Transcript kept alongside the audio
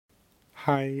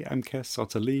Hi, I'm Kes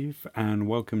Otterleaf, and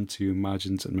welcome to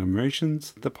Margins and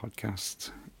Memorations, the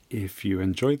podcast. If you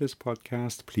enjoy this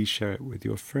podcast, please share it with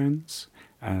your friends.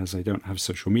 As I don't have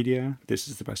social media, this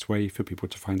is the best way for people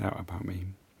to find out about me.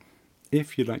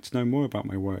 If you'd like to know more about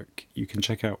my work, you can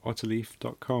check out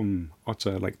otterleaf.com.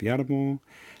 Otter like the animal,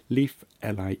 leaf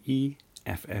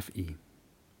Lieffe.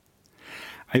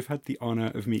 I've had the honour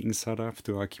of meeting Sadaf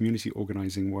through our community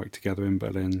organising work together in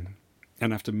Berlin.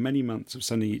 And after many months of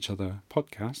sending each other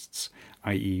podcasts,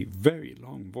 i.e. very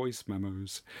long voice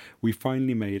memos, we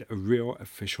finally made a real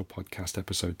official podcast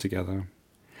episode together.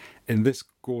 In this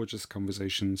gorgeous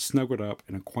conversation, snuggled up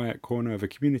in a quiet corner of a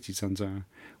community centre,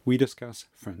 we discuss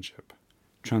friendship,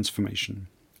 transformation,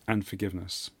 and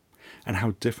forgiveness, and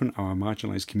how different our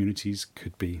marginalised communities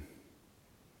could be.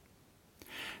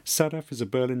 Sadaf is a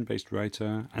Berlin-based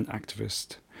writer and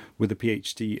activist. With a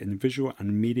PhD in visual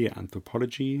and media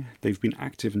anthropology, they've been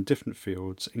active in different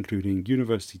fields, including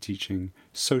university teaching,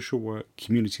 social work,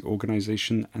 community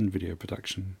organisation, and video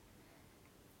production.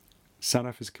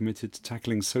 Sadaf is committed to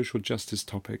tackling social justice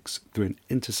topics through an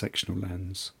intersectional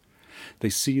lens. They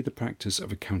see the practice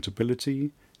of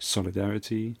accountability,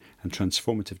 solidarity, and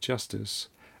transformative justice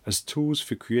as tools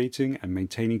for creating and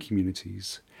maintaining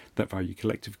communities that value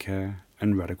collective care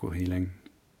and radical healing.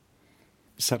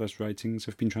 Sadaf's writings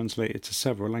have been translated to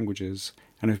several languages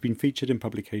and have been featured in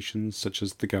publications such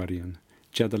as The Guardian,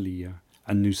 Jadaliya,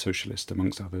 and New Socialist,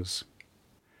 amongst others.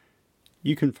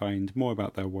 You can find more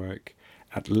about their work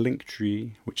at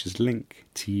Linktree, which is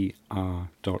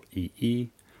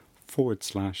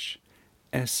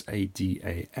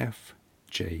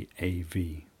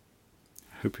linktr.ee/SADAFJAV.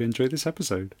 Hope you enjoy this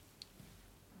episode.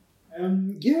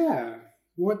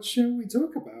 What shall we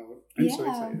talk about? I'm so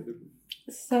excited.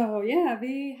 So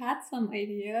we had some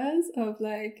ideas of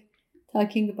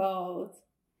talking about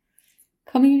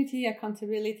community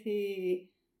accountability,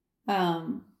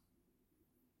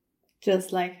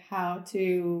 just how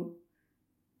to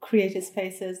create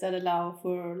spaces that allow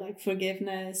for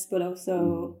forgiveness, but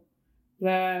also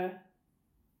where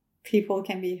people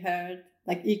can be heard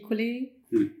equally.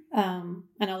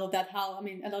 And all of that,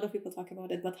 a lot of people talk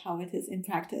about it, but how it is in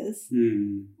practice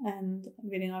and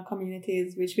within our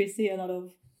communities, which we see a lot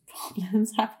of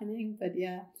problems happening. But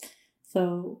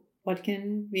so what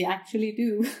can we actually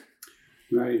do?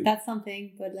 Right. That's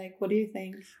something, but what do you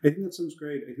think? I think that sounds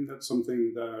great. I think that's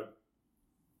something that,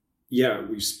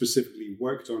 we specifically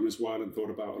worked on as well and thought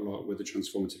about a lot with the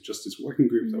Transformative Justice Working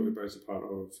Group that we're both a part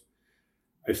of.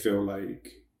 I feel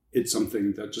like it's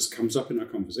something that just comes up in our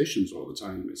conversations all the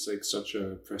time. It's such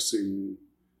a pressing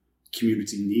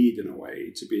community need in a way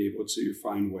to be able to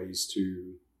find ways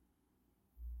to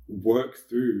work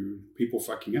through people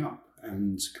fucking up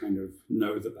and kind of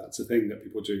know that that's a thing that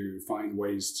people do, find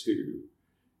ways to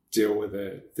deal with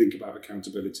it, think about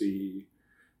accountability,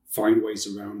 find ways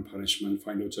around punishment,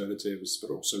 find alternatives, but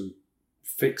also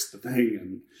fix the thing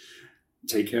and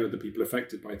take care of the people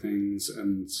affected by things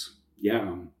and,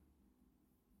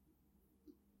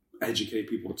 educate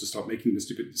people to stop making the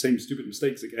same stupid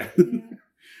mistakes again. Yeah.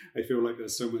 I feel like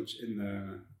there's so much in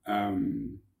there.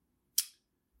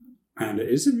 And it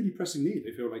is a really pressing need.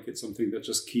 I feel like it's something that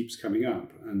just keeps coming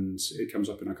up, and it comes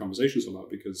up in our conversations a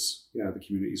lot because, the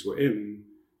communities we're in,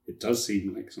 it does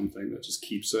seem like something that just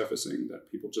keeps surfacing that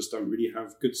people just don't really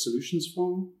have good solutions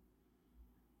for.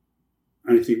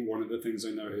 And I think one of the things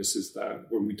I notice is that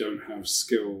when we don't have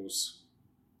skills,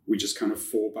 we just kind of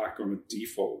fall back on a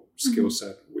default skill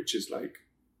set, which is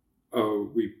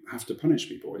we have to punish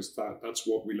people. That's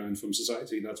what we learn from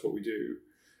society. That's what we do.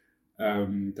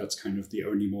 That's kind of the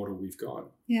only model we've got.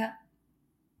 Yeah.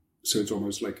 So it's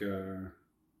almost like an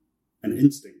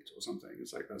instinct or something.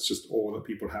 It's that's just all that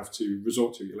people have to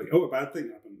resort to. You're a bad thing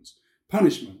happens.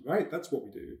 Punishment, right? That's what we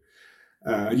do.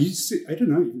 And you see, I don't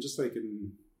know, even just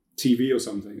in TV or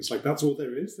something, it's that's all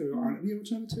there is. There aren't any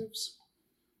alternatives.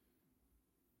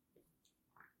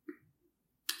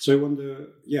 So I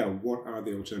wonder, what are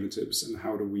the alternatives and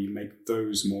how do we make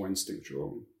those more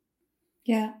instinctual?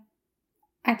 Yeah.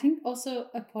 I think also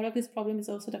a part of this problem is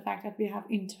also the fact that we have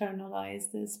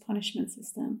internalized this punishment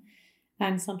system.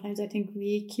 And sometimes I think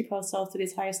we keep ourselves to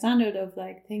this higher standard of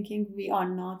thinking we are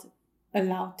not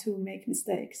allowed to make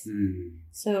mistakes.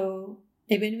 So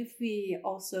even if we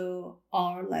also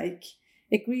are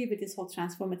agree with this whole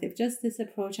transformative justice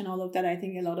approach and all of that, I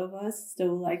think a lot of us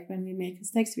still when we make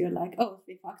mistakes, we are oh,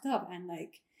 we fucked up. And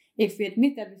if we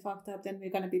admit that we fucked up, then we're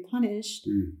going to be punished,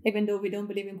 even though we don't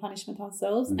believe in punishment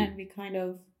ourselves. And we kind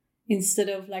of, instead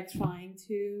of trying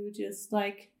to just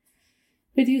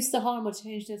reduce the harm or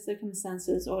change the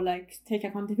circumstances or take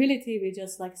accountability, we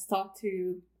just start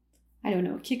to I don't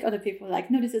know, kick other people, like,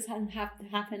 no, this isn't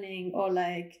happening, or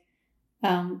like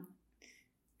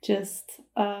just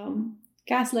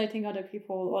gaslighting other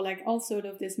people, or like all sort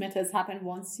of these methods happen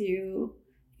once you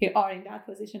are in that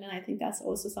position. And I think that's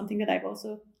also something that I've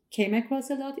also came across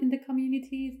a lot in the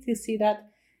community, to see that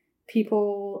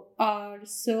people are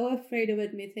so afraid of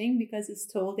admitting, because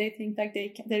it's told, they think like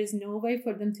there is no way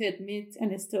for them to admit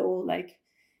and still like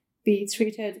be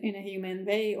treated in a human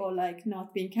way, or like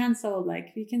not being cancelled.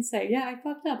 Like, we can say, yeah, I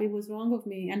fucked up, it was wrong of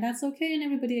me, and that's okay, and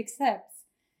everybody accepts.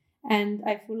 And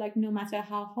I feel like no matter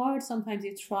how hard sometimes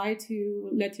you try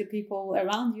to let your people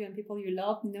around you and people you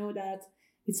love know that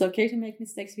it's okay to make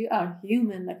mistakes. We are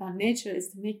human, like our nature is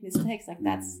to make mistakes. Like,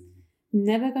 that's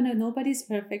never gonna, nobody's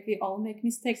perfect, we all make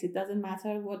mistakes. It doesn't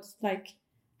matter what, like,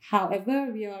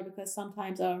 however we are, because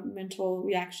sometimes our mental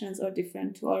reactions are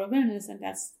different to our awareness, and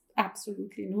that's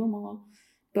absolutely normal.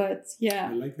 But yeah,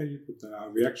 I like how you put that. Our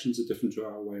reactions are different to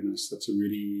our awareness.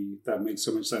 That makes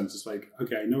so much sense. It's like,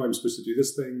 okay, I know I'm supposed to do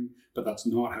this thing, but that's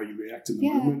not how you react in the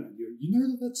moment. And you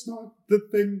know that's not the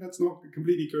thing, that's not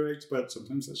completely correct, but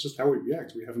sometimes that's just how we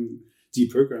react. We haven't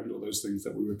deprogrammed all those things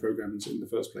that we were programmed in the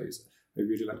first place. I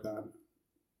really like that.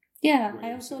 Yeah,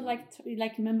 I also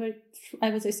remember I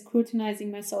was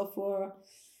scrutinizing myself for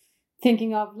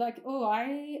thinking of like, oh,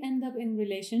 I end up in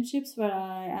relationships where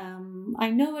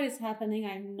I know what is happening.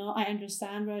 I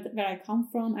understand where I come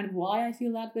from and why I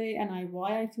feel that way, and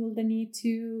why I feel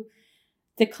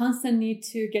the constant need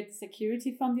to get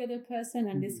security from the other person,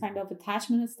 and this kind of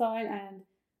attachment style. And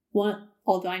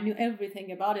although I knew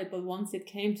everything about it, but once it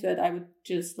came to it, I would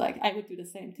do the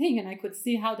same thing, and I could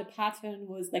see how the pattern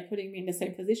was like putting me in the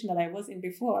same position that I was in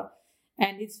before,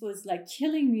 and it was like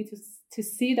killing me to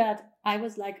see that. I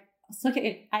was like, so,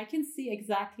 okay, I can see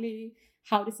exactly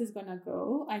how this is gonna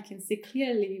go. I can see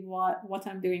clearly what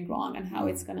I'm doing wrong and how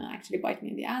it's gonna actually bite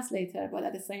me in the ass later. But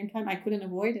at the same time, I couldn't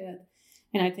avoid it.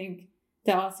 And I think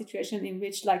there are situations in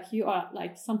which like you are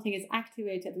like something is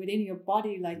activated within your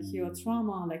body, like your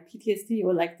trauma, like PTSD,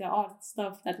 or like there are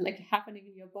stuff that like happening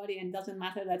in your body, and doesn't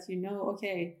matter that you know,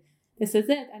 okay, this is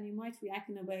it, and you might react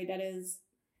in a way that is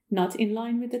not in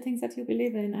line with the things that you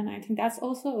believe in. And I think that's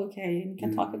also okay, and you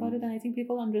can talk about it, and I think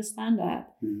people understand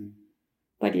that.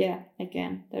 But yeah,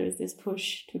 again, there is this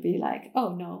push to be like,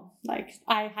 oh no, like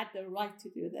I had the right to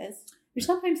do this, which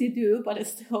sometimes you do, but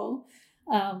it's still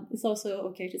it's also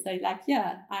okay to say like,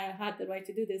 yeah, I had the right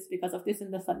to do this because of this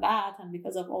and this and that, and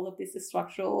because of all of these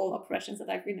structural oppressions that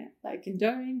I've been like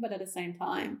enduring. But at the same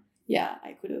time, yeah,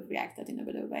 I could have reacted in a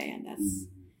better way, and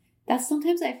that's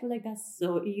sometimes I feel like that's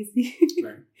so easy,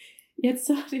 right? Yet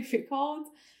so difficult.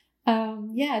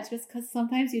 Yeah, just because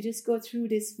sometimes you just go through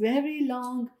this very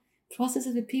long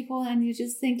processes with people, and you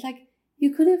just think like,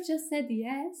 you could have just said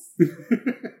yes.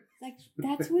 Like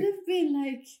that would have been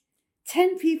like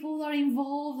 10 people are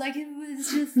involved, like it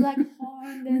was just like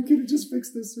hard. We could have just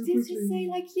fixed this so quickly. Just say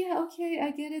like, yeah, okay,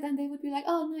 I get it, and they would be like,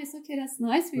 oh nice, okay, that's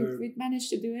nice, we managed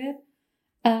to do it.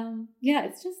 Yeah,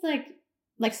 it's just like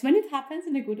when it happens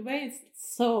in a good way, it's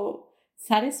so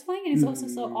satisfying, and it's also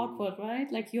so awkward,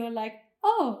 right? Like you're like,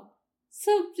 oh,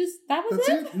 so just that's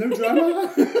it? No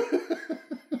drama.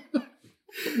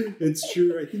 It's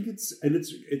true. I think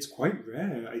it's quite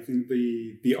rare. I think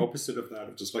the opposite of that,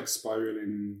 of just like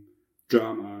spiraling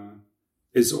drama,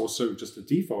 is also just a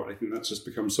default. I think that's just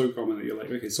become so common that you're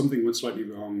like, okay, something went slightly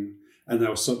wrong, and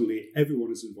now suddenly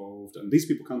everyone is involved, and these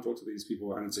people can't talk to these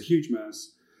people, and it's a huge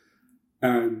mess.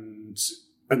 And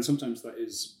sometimes that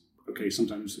is okay.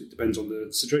 Sometimes it depends on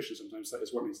the situation. Sometimes that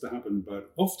is what needs to happen,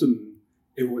 but often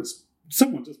it was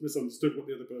someone just misunderstood what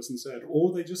the other person said,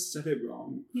 or they just said it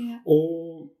wrong,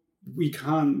 or we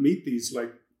can't meet these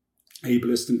like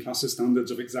ableist and classist standards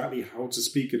of exactly how to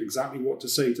speak and exactly what to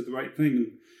say to the right thing.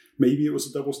 And maybe it was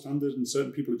a double standard, and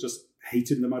certain people are just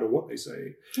hated no matter what they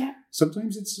say. Yeah.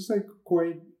 Sometimes it's just like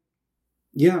quite,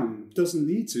 doesn't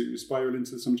need to spiral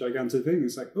into some gigantic thing.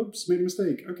 It's like, oops, made a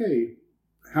mistake. Okay,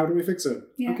 how do we fix it?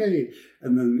 Yeah. Okay.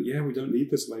 And then, we don't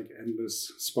need this like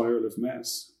endless spiral of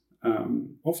mess.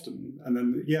 Often. And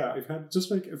then I've had just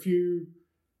like a few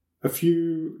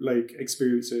like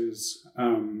experiences,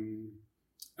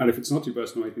 and if it's not too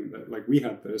personal, I think that like we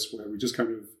had this where we just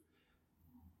kind of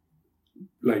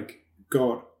like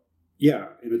got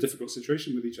in a difficult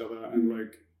situation with each other, and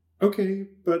like, okay,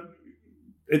 but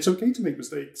it's okay to make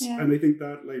mistakes. And I think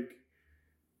that like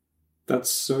that's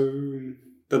so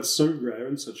rare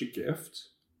and such a gift.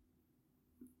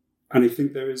 And I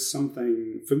think there is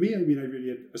something, for me, I mean, I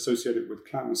really associate it with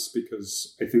class,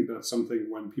 because I think that's something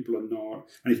when people are not,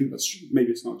 and I think that's, maybe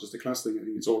it's not just a class thing, I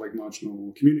think it's all like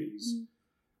marginal communities,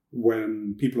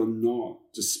 when people are not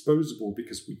disposable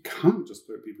because we can't just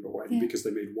throw people away because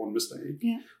they made one mistake.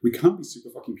 Yeah. We can't be super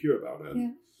fucking pure about it.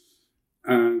 Yeah.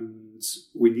 And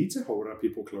we need to hold our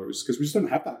people close because we just don't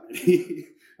have that many.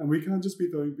 And we can't just be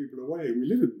throwing people away. And we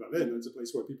live in Berlin. It's a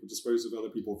place where people dispose of other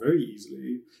people very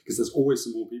easily because there's always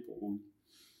some more people.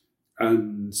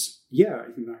 And yeah,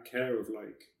 I think that care of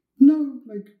like, no,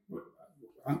 like,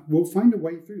 we'll find a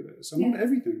way through this. And not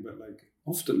everything, but like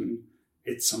often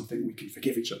it's something we can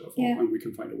forgive each other for and we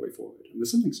can find a way forward. And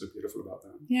there's something so beautiful about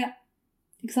that. Yeah,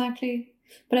 exactly.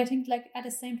 But I think like at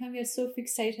the same time, we are so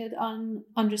fixated on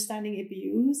understanding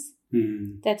abuse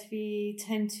that we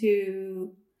tend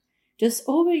to just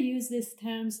overuse these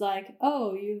terms like,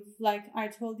 oh, you've like, I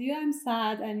told you I'm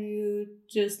sad and you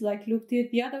just like looked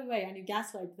it the other way and you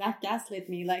gaslit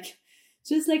me. Like,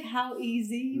 just like how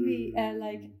easy we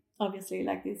like, obviously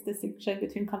like this distinction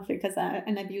between conflict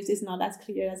and abuse is not as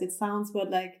clear as it sounds. But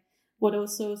like what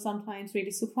also sometimes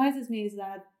really surprises me is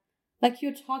that like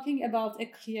you're talking about a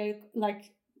clear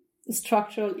like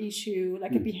structural issue,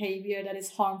 like a behavior that is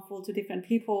harmful to different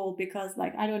people because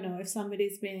like, I don't know, if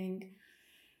somebody's being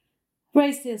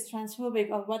racist, transphobic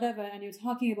or whatever, and you're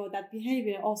talking about that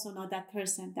behavior, also not that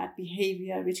person, that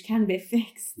behavior, which can be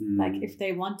fixed, like if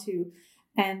they want to.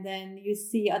 And then you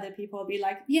see other people be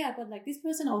like, yeah, but like this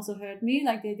person also hurt me,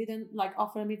 like they didn't like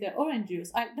offer me their orange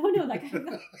juice. I don't know, like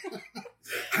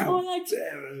or like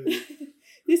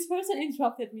this person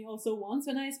interrupted me also once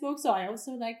when I spoke, so I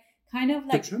also like kind of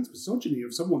like the transmisogyny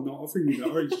of someone not offering me the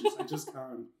orange juice. I just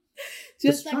can't.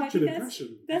 Just like I think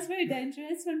that's very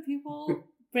dangerous when people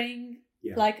bring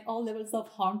like all levels of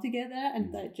harm together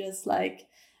and that just like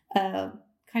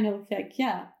kind of like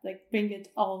like bring it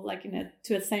all like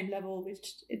to a same level,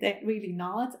 which they're really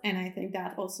not. And I think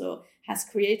that also has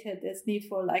created this need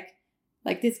for like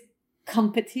this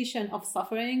competition of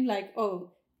suffering, like,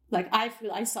 oh, like I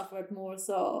feel I suffered more,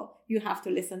 so you have to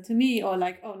listen to me, or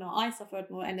like, oh no, I suffered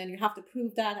more, and then you have to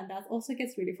prove that. And that also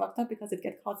gets really fucked up because it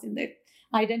gets caught in the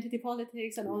identity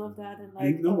politics and all of that, and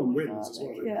like no one wins as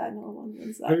well. No one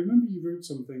wins that. I remember you wrote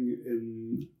something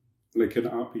in like an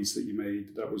art piece that you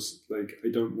made that was like, I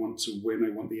don't want to win,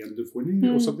 I want the end of winning,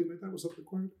 or something like that. Was that the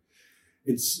quote?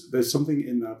 There's something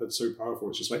in that that's so powerful.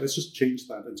 It's just like, let's just change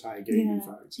that entire game. In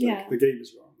fact, like, the game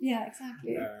is wrong. Yeah,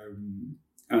 exactly.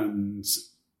 And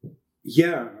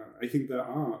yeah, I think there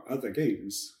are other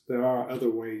games. There are other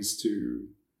ways to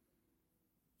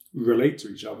relate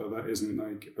to each other that isn't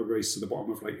like a race to the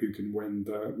bottom of like who can win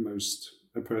the most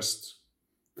oppressed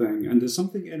thing. And there's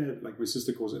something in it, like my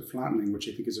sister calls it flattening, which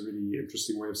I think is a really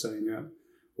interesting way of saying it,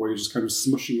 where you're just kind of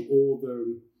smushing all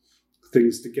the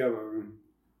things together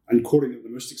and calling it the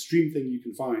most extreme thing you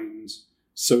can find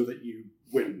so that you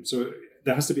win. So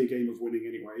there has to be a game of winning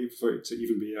anyway for it to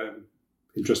even be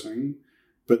interesting.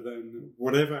 But then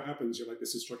whatever happens, you're like,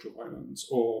 this is structural violence,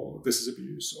 or this is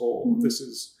abuse, or this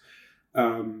is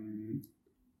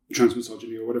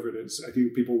transmisogyny, or whatever it is. I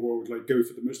think people will like go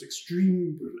for the most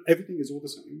extreme. Everything is all the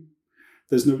same.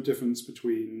 There's no difference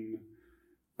between,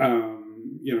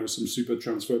 some super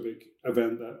transphobic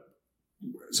event that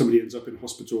somebody ends up in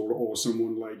hospital, or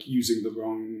someone like using the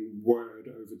wrong word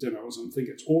over dinner or something.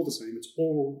 It's all the same. It's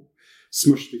all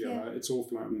smushed together. Yeah. It's all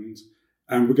flattened.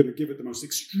 And we're going to give it the most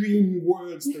extreme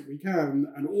words that we can.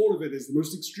 And all of it is the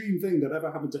most extreme thing that ever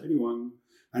happened to anyone.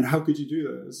 And how could you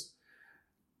do this?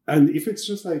 And if it's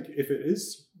just like, if it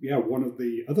is, one of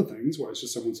the other things where it's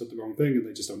just someone said the wrong thing and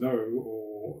they just don't know,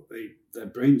 or their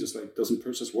brain just like doesn't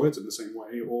process words in the same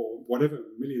way, or whatever,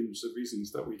 millions of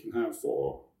reasons that we can have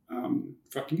for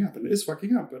fucking up. And it is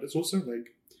fucking up, but it's also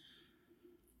like,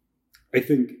 I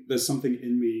think there's something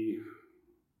in me,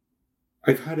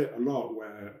 I've had it a lot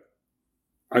where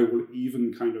I will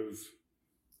even kind of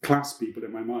class people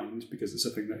in my mind because it's a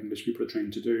thing that English people are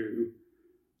trained to do.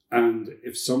 And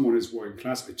if someone is working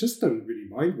class, I just don't really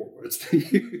mind what words they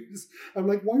use. I'm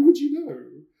like, why would you know?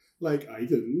 Like, I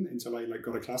didn't until I like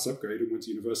got a class upgrade and went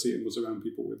to university and was around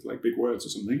people with like big words or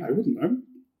something. I wouldn't know.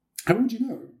 How would you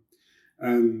know?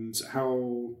 And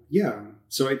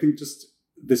so I think just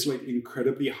this like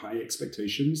incredibly high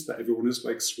expectations that everyone has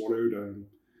like swallowed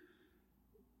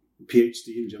PhD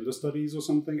in gender studies or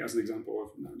something as an example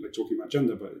of like talking about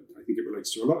gender, but I think it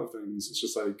relates to a lot of things. It's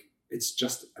just like, it's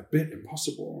just a bit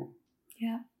impossible.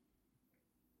 Yeah.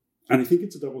 And I think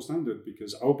it's a double standard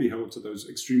because I'll be held to those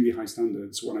extremely high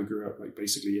standards when I grew up like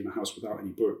basically in a house without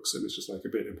any books, and it's just like a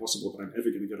bit impossible that I'm ever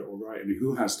going to get it all right. And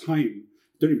who has time?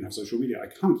 Don't even have social media. I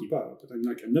can't keep up. But I'm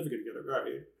like, I'm never going to get it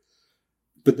right.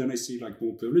 But then I see like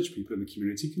more privileged people in the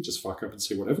community can just fuck up and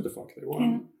say whatever the fuck they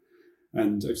want.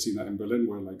 And I've seen that in Berlin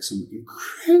where like some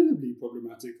incredibly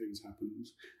problematic things happened.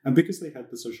 And because they had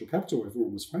the social capital,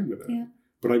 everyone was fine with it. Yeah.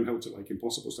 But I'm held to like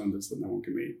impossible standards that no one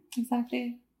can meet.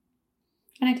 Exactly.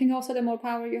 And I think also the more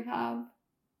power you have,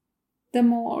 the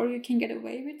more you can get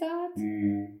away with that.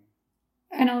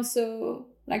 And also,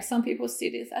 like, some people see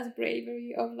this as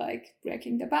bravery of like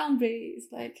breaking the boundaries,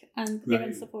 like, and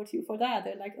even support you for that.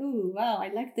 They're like, oh, wow, I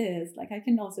like this. Like, I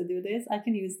can also do this. I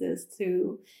can use this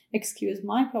to excuse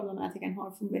my problematic and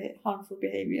harmful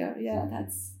behavior. Yeah,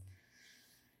 that's.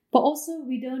 But also,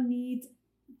 we don't need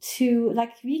to,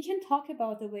 like, we can talk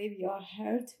about the way we are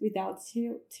hurt without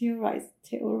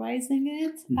theorizing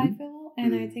it, I feel.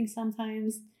 And I think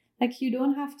sometimes, like, you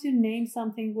don't have to name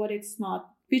something what it's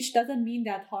not, which doesn't mean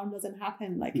that harm doesn't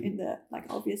happen, like, in the, like,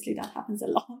 obviously that happens a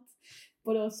lot.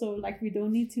 But also, like, we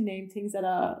don't need to name things that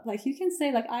are, like, you can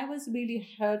say, like, I was really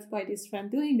hurt by this friend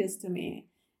doing this to me,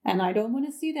 and I don't want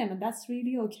to see them, and that's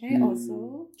really okay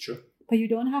also. Sure. But you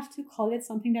don't have to call it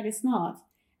something that it's not.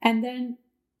 And then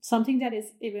something that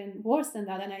is even worse than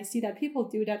that, and I see that people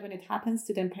do that when it happens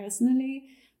to them personally,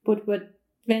 but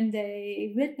when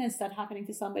they witness that happening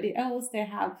to somebody else, they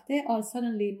are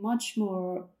suddenly much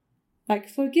more like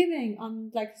forgiving on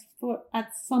like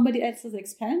at somebody else's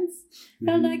expense.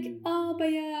 They're like, oh,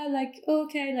 but yeah, like,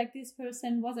 okay, like this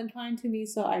person wasn't kind to me,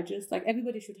 so I just like,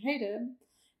 everybody should hate him.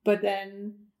 But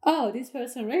then, oh, this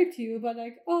person raped you, but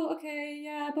like, oh, okay,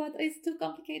 yeah, but it's too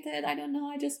complicated. I don't know.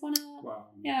 I just wanna,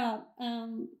 yeah.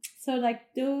 So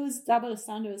like those double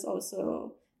standards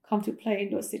also come to play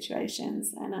in those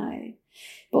situations,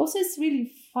 but also it's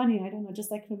really funny. I don't know,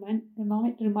 just like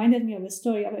reminded me of a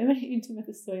story, of a very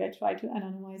intimate story. I try to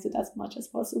anonymize it as much as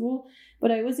possible, but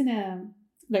I was in a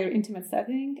very intimate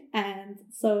setting, and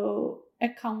so a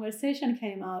conversation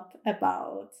came up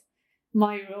about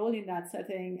my role in that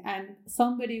setting, and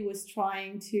somebody was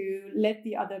trying to let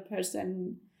the other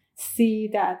person see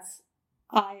that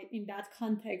in that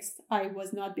context, I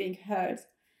was not being heard.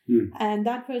 And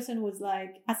that person was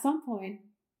like, at some point,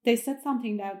 they said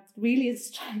something that really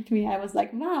struck me. I was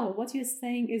like, wow, what you're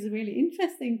saying is really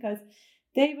interesting, because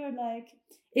they were like,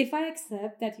 if I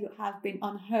accept that you have been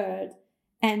unheard,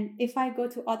 and if I go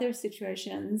to other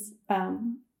situations,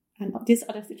 and these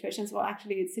other situations were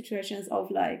actually situations of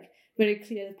like very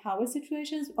clear power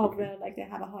situations of where like they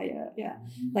have a higher,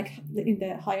 like in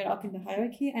the higher up in the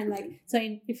hierarchy. And like, so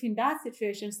if in that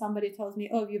situation somebody tells me,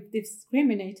 oh, you've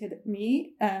discriminated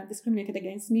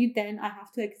against me, then I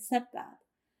have to accept that.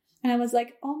 And I was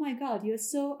like, oh my God, you're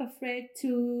so afraid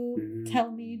to tell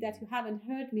me that you haven't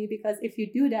heard me, because if you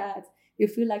do that, you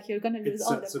feel like you're going to lose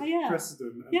all the power.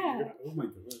 Precedent. Oh my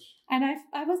gosh. And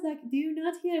I was like, do you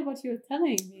not hear what you're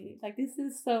telling me? Like, this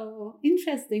is so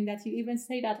interesting that you even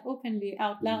say that openly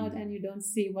out loud, and you don't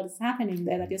see what is happening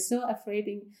there, that you're so afraid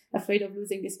of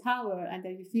losing this power, and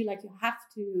that you feel like you have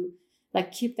to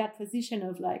like keep that position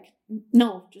of like,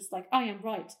 no, just like, I am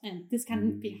right, and this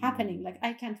can't be happening. Like,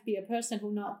 I can't be a person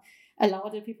who not allow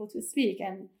other people to speak.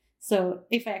 And so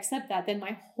if I accept that, then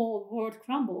my whole world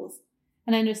crumbles.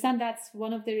 And I understand that's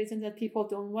one of the reasons that people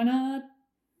don't wanna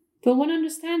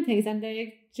understand things, and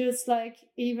they just like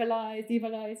demonize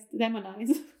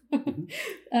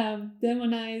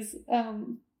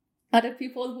other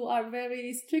people who are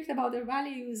very strict about their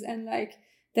values, and like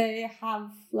they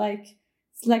have like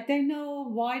they know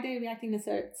why they're reacting in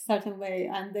a certain way,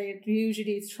 and they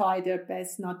usually try their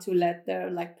best not to let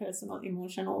their like personal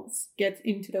emotions get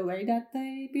into the way that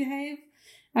they behave.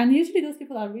 And usually those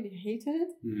people are really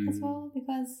hated as well,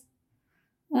 because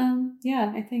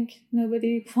I think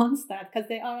nobody wants that, because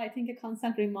they are, I think, a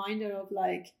constant reminder of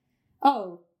like,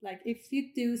 oh, like if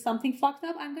you do something fucked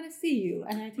up, I'm gonna see you.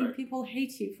 And I think people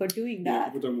hate you for doing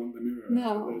that. People don't want the mirror.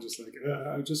 No. They're just like,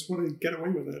 I just want to get away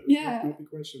with it. Yeah. Not the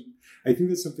question. I think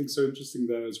there's something so interesting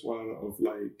there as well of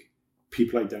like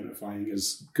people identifying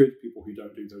as good people who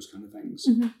don't do those kind of things.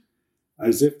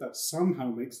 As if that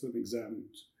somehow makes them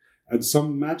exempt. And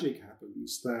some magic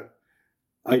happens that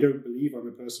I don't believe I'm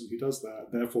a person who does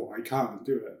that, therefore I can't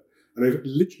do it. And I've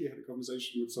literally had a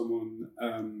conversation with someone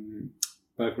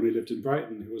back when I lived in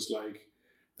Brighton who was like,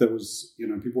 there was,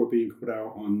 people were being put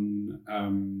out on,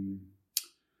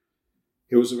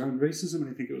 it was around racism, and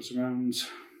I think it was around,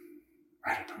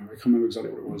 I don't know, I can't remember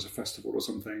exactly what it was, a festival or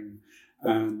something.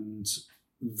 And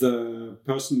the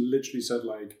person literally said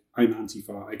like, I'm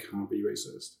Antifa, I can't be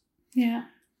racist. Yeah.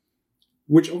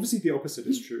 Which obviously the opposite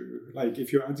is true. Like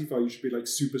if you're Antifa, you should be like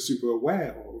super, super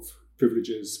aware of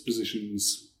privileges,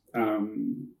 positions,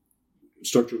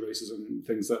 structural racism,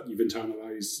 things that you've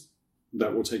internalized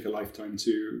that will take a lifetime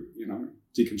to,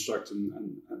 deconstruct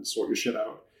and sort your shit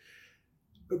out.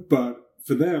 But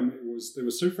for them, they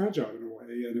were so fragile in a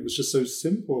way, and it was just so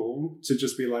simple to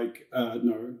just be like,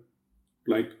 no,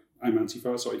 like I'm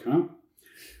Antifa, so I can't.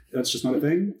 That's just not a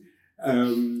thing.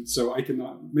 So I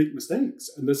cannot make mistakes.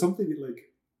 And there's something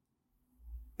like,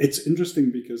 it's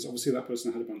interesting because obviously that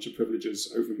person had a bunch of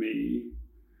privileges over me.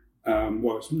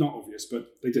 Well, it's not obvious,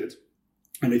 but they did.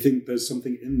 And I think there's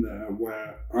something in there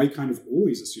where I kind of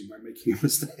always assume I'm making a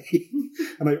mistake.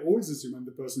 And I always assume I'm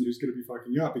the person who's going to be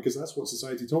fucking up because that's what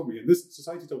society told me. And this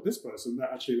society told this person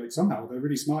that actually, like, somehow they're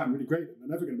really smart and really great and they're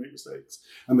never going to make mistakes.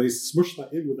 And they smush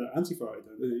that in with their Antifa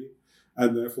identity.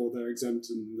 And therefore they're exempt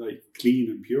and, like,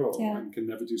 clean and pure and can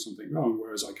never do something wrong.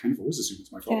 Whereas I kind of always assume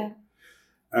it's my fault. Yeah.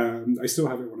 I still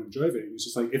have it when I'm driving. It's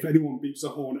just like, if anyone beeps a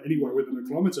horn anywhere within a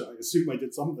kilometre, I assume I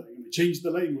did something and I changed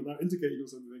the lane without indicating or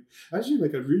something. Actually,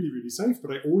 like, I'm really, really safe,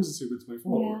 but I always assume it's my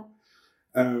fault.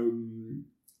 Yeah.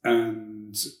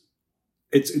 And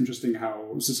it's interesting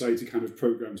how society kind of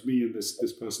programmed me and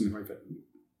this person who I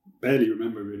barely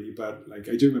remember really, but like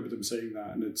I do remember them saying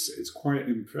that, and it's quite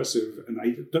impressive. And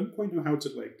I don't quite know how to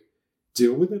like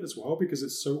deal with it as well because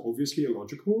it's so obviously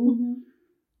illogical.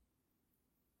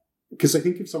 Because I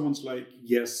think if someone's like,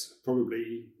 yes,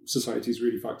 probably society's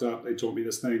really fucked up, they taught me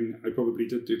this thing, I probably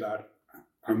did do that,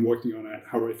 I'm working on it,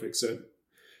 how do I fix it?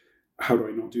 How do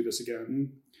I not do this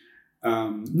again?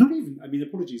 Not even, I mean,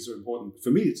 apologies are important.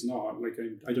 For me, it's not. Like,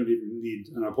 I don't even need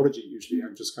an apology usually.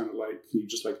 I'm just kind of like, can you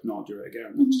just like not do it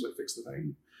again? And just like fix the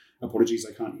thing. Apologies,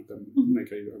 I can't eat them.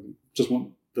 Like, I just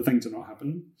want the thing to not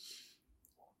happen.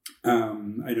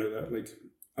 I know that like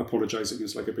apologizing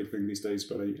is like a big thing these days,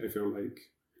 but I feel like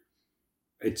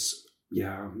it's,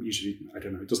 usually, I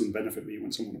don't know, it doesn't benefit me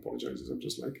when someone apologizes. I'm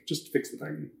just like, just fix the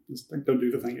thing. Just like, don't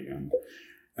do the thing again.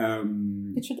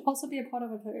 It should also be a part of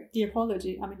the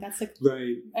apology. I mean, that's like,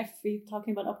 right. If we're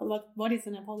talking about what is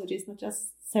an apology, it's not just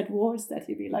said words that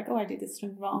you be like, oh, I did this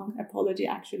thing wrong. Apology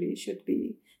actually should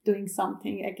be doing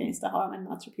something against the harm and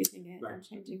not repeating it and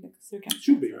changing the circumstances.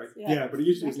 Should be, right? Yeah, but it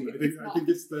usually isn't. I think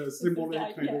it's the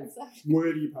symbolic kind of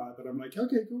wordy part that I'm like,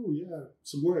 okay, cool,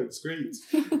 some words, great.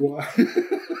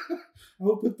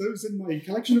 I'll put those in my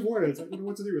collection of words. I don't know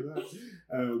what to do with that.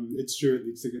 It's true, it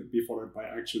needs to be followed by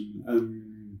action.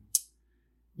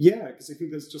 Because I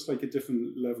think there's just like a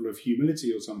different level of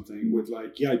humility or something with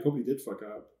like, I probably did fuck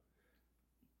up.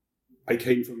 I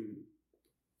came from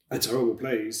a terrible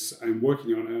place. I'm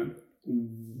working on it.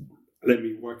 Let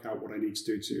me work out what I need to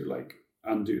do to like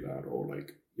undo that or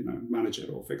like, manage it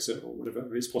or fix it or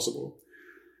whatever is possible.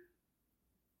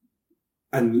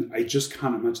 And I just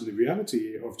can't imagine the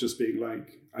reality of just being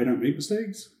like, I don't make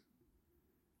mistakes.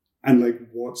 And like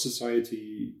what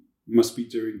society must be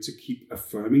doing to keep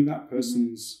affirming that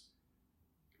person's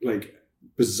like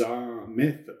bizarre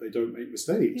myth that they don't make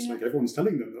mistakes. Like everyone's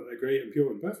telling them that they're great and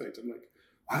pure and perfect. I'm like,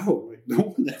 wow, like no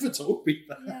one ever told me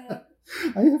that.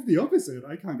 I have the opposite.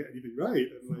 I can't get anything right.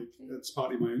 And like that's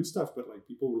partly my own stuff, but like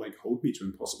people like hold me to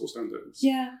impossible standards.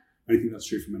 I think that's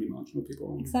true for many marginal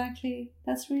people. Exactly.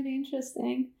 That's really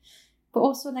interesting. But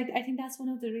also, like, I think that's one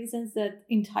of the reasons that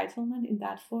entitlement in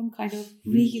that form kind of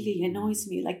really annoys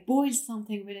me, like boils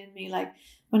something within me. Like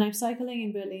when I'm cycling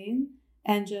in Berlin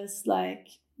and just like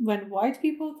when white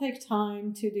people take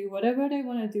time to do whatever they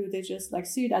want to do, they just like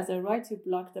see it as a right to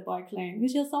block the bike lane,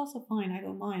 which is also fine. I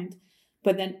don't mind.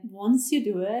 But then once you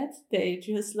do it, they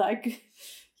just like...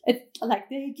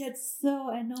 they get so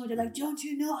annoyed. They're like, don't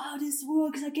you know how this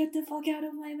works? Like, get the fuck out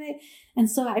of my way. And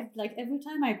so I like every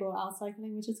time I go out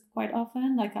cycling, which is quite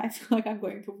often, like I feel like I'm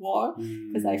going to war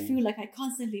because I feel like I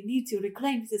constantly need to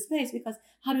reclaim this space because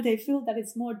how do they feel that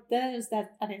it's more theirs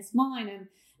and it's mine? And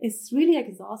it's really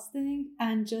exhausting.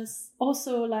 And just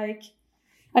also like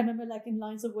I remember like in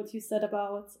lines of what you said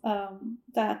about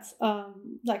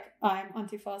like I'm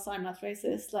Antifa, so I'm not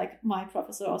racist. Like my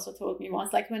professor also told me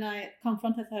once, like when I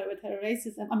confronted her with her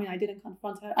racism, I mean, I didn't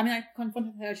confront her. I mean, I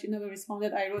confronted her. She never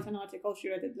responded. I wrote an article. She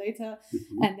read it later.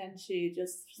 And then she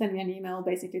just sent me an email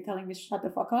basically telling me, shut the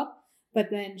fuck up. But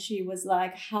then she was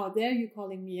like, how dare you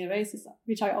calling me a racist?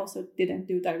 Which I also didn't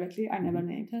do directly. I never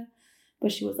named her.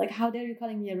 But she was like, how dare you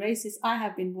calling me a racist? I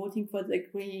have been voting for the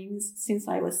Greens since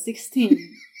I was 16.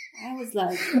 I was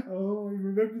like... Oh, I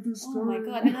remember this story. Oh my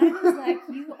God. And I was like,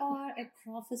 you are a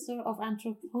professor of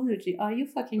anthropology. Are you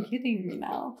fucking kidding me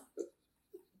now?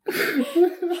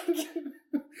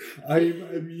 I'm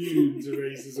immune to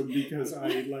racism because I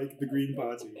like the Green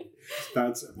Party.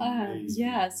 That's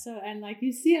amazing. So and like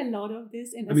you see a lot of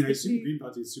this in. I mean, I assume the Green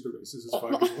Party is super racist as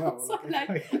fuck as well. So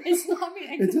it's not. I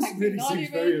mean, exactly, it just really seems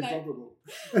very improbable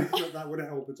that would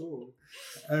help at all.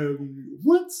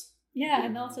 What? Yeah,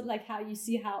 and also like how you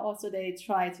see how also they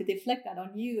try to deflect that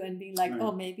on you and being like,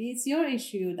 oh, maybe it's your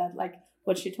issue that like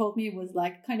what she told me was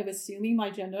like kind of assuming my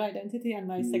gender identity and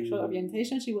my sexual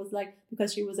orientation. She was like,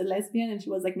 because she was a lesbian, and she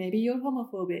was like, maybe you're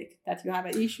homophobic, that you have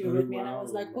an issue with me. And I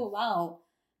was like, oh wow,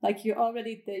 like you're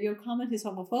already there, your comment is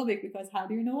homophobic, because how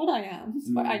do you know what I am?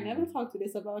 But I never talked to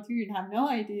this about you. You have no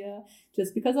idea.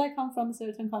 Just because I come from a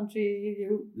certain country,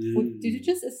 did you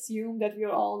just assume that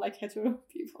we're all like hetero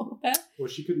people? Well,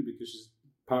 she couldn't, because she's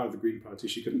part of the Green Party.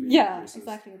 She couldn't be. Yeah,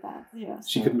 exactly that. Yeah,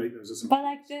 she couldn't make those assumptions. But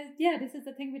like, this is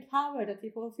the thing with power, that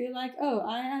people feel like, oh,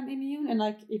 I am immune, and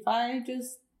like if I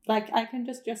just like I can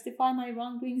just justify my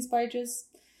wrongdoings by just,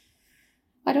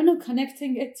 I don't know,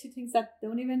 connecting it to things that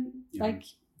don't even like.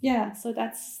 Yeah, so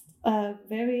that's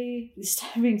very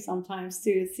disturbing sometimes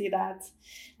to see that,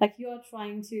 like, you're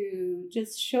trying to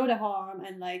just show the harm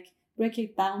and like break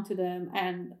it down to them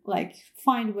and like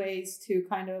find ways to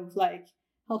kind of like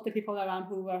help the people around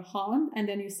who were harmed, and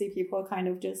then you see people kind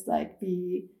of just like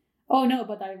be, oh no,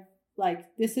 but I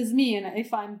like, this is me, and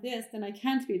if I'm this, then I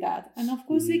can't be that. And of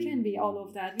course we can be all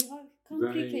of that. We are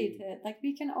complicated. Right. Like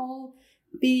we can all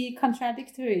be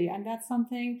contradictory, and that's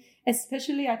something,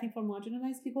 especially I think for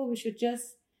marginalized people, we should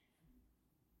just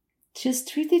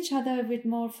treat each other with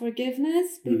more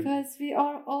forgiveness, because we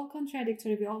are all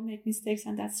contradictory, we all make mistakes,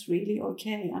 and that's really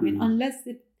okay. I mean, unless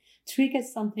it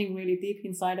triggers something really deep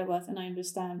inside of us, and I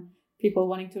understand people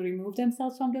wanting to remove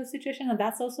themselves from those situations, and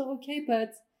that's also okay,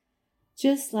 but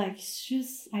just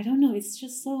I don't know, it's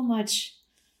just so much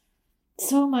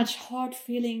hard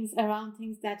feelings around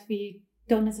things that we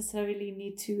don't necessarily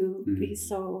need to be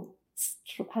so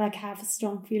like have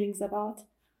strong feelings about.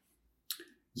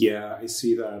 Yeah, I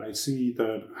see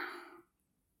that.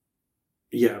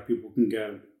 Yeah, people can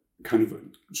get kind of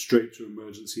straight to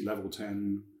emergency level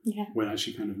 10 when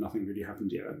actually kind of nothing really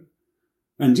happened yet.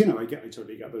 And I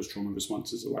totally get those trauma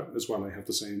responses as well. I have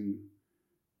the same,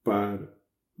 but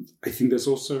I think there's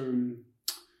also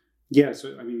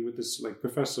so I mean, with this like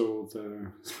professor,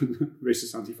 the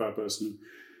racist anti-fire person,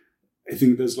 I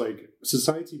think there's like,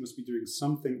 society must be doing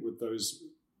something with those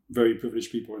very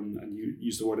privileged people, and you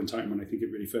use the word entitlement, I think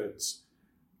it really fits,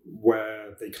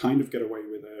 where they kind of get away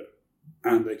with it,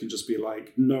 and they can just be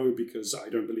like, no, because I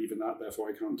don't believe in that, therefore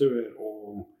I can't do it,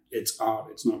 or it's art,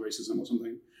 it's not racism or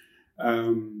something.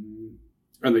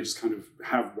 And they just kind of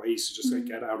have ways to just like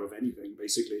get out of anything,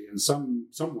 basically, and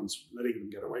someone's letting them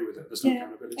get away with it. There's no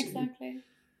accountability. Exactly.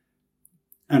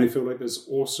 And I feel like there's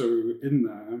also in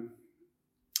there,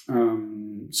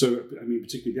 so, I mean,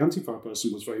 particularly the anti-fire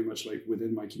person was very much like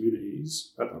within my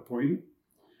communities at that point.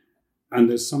 And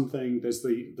there's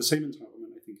the same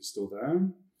entitlement, I think, is still there,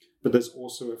 but there's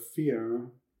also a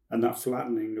fear and that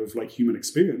flattening of like human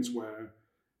experience, where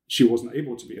she wasn't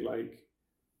able to be like,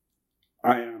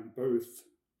 I am both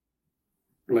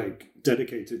like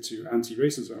dedicated to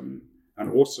anti-racism and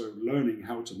also learning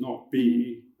how to not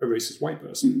be a racist white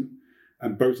person.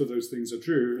 And both of those things are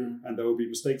true, and there will be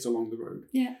mistakes along the road.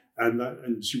 Yeah.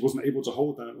 And she wasn't able to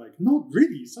hold that, like, not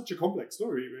really such a complex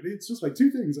story, really. It's just like two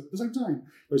things at the same time.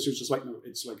 But she was just like, no,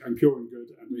 it's like, I'm pure and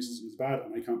good, and racism is bad,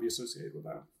 and I can't be associated with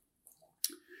that.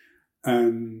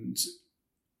 And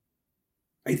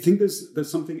I think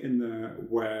there's something in there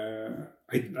where,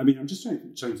 I mean, I'm just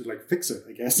trying to like fix it,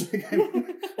 I guess.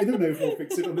 I don't know if we'll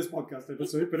fix it on this podcast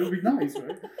episode, but it'll be nice,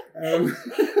 right? So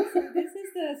this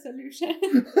is the solution.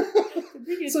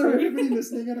 So everybody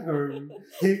listening at home,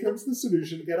 here comes the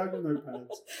solution. Get out your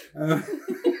notepads.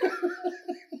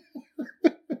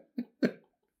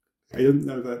 I don't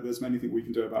know that there's many things we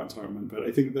can do about entitlement, but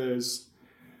I think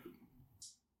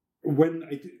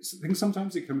I think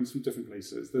sometimes it comes from different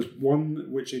places. There's one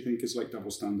which I think is like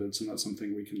double standards, and that's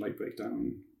something we can like break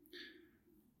down.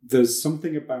 There's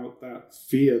something about that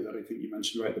fear that I think you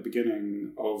mentioned right at the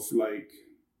beginning of like,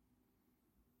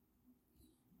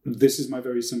 this is my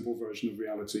very simple version of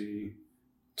reality.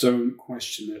 Don't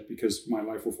question it because my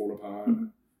life will fall apart.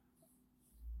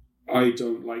 I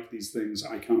don't like these things.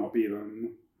 I cannot be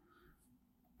them.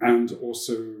 And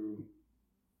also,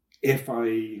 if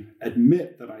I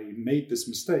admit that I made this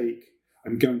mistake,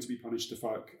 I'm going to be punished to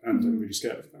fuck, and I'm really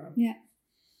scared of that. Yeah.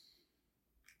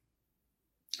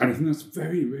 And I think that's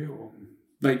very real.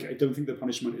 Like, I don't think the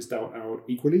punishment is dealt out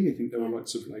equally. I think there are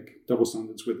lots of like double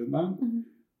standards within that.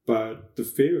 But the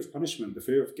fear of punishment, the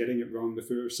fear of getting it wrong, the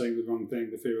fear of saying the wrong thing,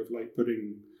 the fear of like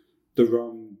putting the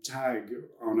wrong tag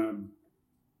on an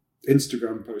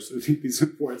Instagram post. I think these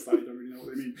are words that I don't really know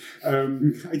what they mean.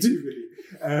 I do really.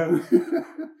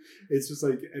 It's just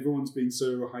like everyone's being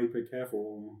so hyper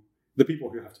careful. The people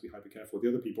who have to be hyper careful, the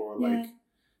other people are like,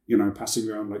 passing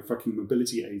around like fucking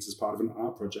mobility aids as part of an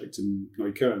art project in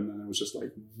Neukölln. And I was just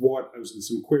like, what? I was in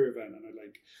some queer event,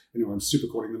 and I'm super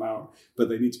calling them out, but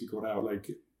they need to be called out. Like,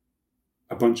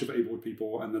 a bunch of abled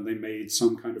people, and then they made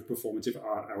some kind of performative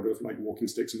art out of like walking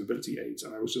sticks and mobility aids.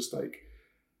 And I was just like,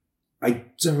 I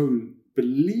don't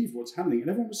believe what's happening. And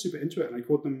everyone was super into it. And I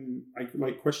called them, I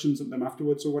like questions at them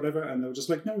afterwards or whatever. And they were just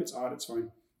like, no, it's art, it's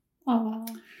fine. Oh, wow.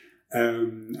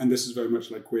 And this is very much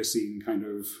like queer scene kind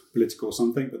of political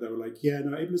something. But they were like, yeah,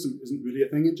 no, ableism isn't really a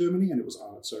thing in Germany. And it was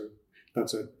art. So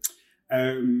that's it.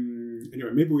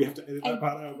 Anyway, maybe we have to edit that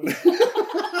part out.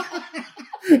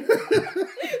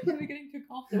 We're getting too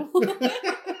comfortable.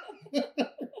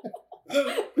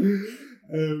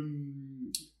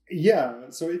 Yeah,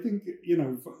 so I think,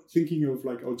 thinking of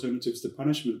like alternatives to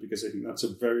punishment, because I think that's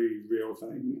a very real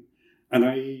thing. And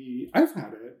I've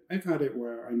had it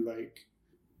where I'm like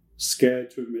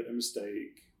scared to admit a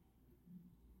mistake,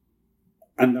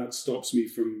 and that stops me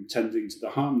from tending to the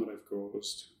harm that I've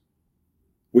caused,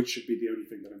 which should be the only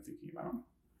thing that I'm thinking about.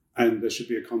 And there should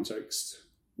be a context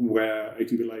where I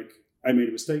can be like, I made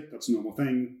a mistake, that's a normal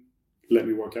thing, let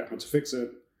me work out how to fix it.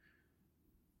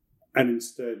 And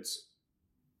instead,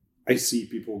 I see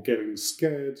people getting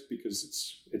scared because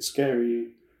it's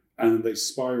scary, and they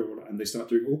spiral and they start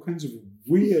doing all kinds of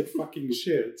weird fucking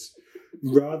shit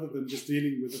rather than just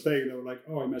dealing with the thing. They were like,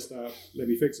 oh, I messed up, let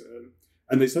me fix it.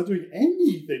 And they start doing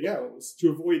anything else to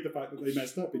avoid the fact that they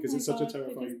messed up, because it's such a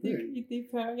terrifying thing. Dig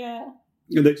deeper, yeah.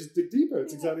 And they just dig deeper.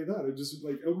 It's exactly that. I'm just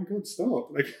like, oh my God,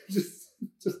 stop. Like, just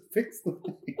fix the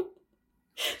thing.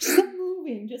 Stop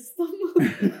moving. Just stop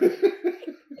moving.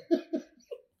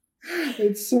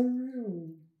 It's so real.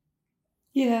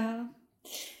 Yeah.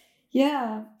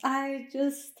 Yeah. I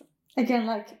just, again,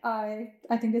 like, I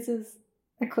think this is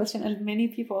a question that many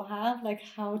people have, like,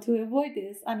 how to avoid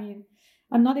this. I mean,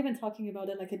 I'm not even talking about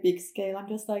it like a big scale. I'm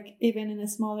just like, even in a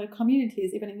smaller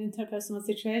communities, even in interpersonal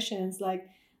situations, like,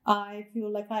 I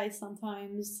feel like I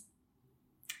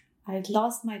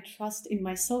lost my trust in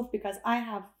myself, because I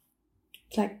have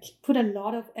like put a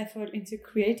lot of effort into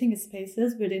creating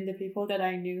spaces within the people that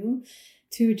I knew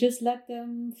to just let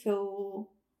them feel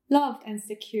loved and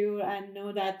secure, and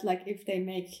know that like if they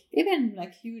make even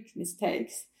like huge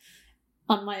mistakes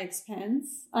on my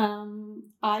expense,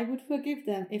 I would forgive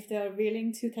them if they're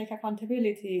willing to take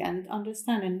accountability and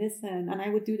understand and listen. And I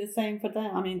would do the same for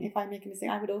them. I mean, if I make a mistake,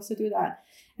 I would also do that.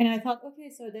 And I thought, okay,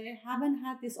 so they haven't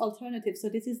had this alternative. So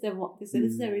this is the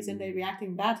reason they're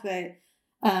reacting that way.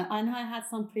 And I had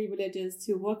some privileges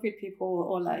to work with people,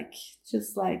 or like,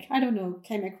 just like, I don't know,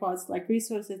 came across like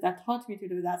resources that taught me to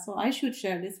do that. So I should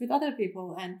share this with other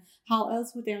people. And how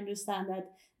else would they understand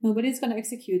that nobody's going to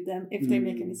execute them if they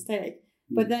make a mistake?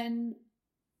 But then,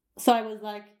 so I was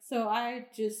like, so I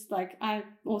just like, I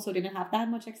also didn't have that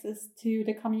much access to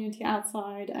the community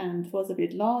outside and was a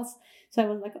bit lost. So I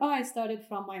was like, oh, I started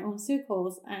from my own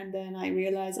circles. And then I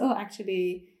realized, oh,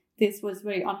 actually, this was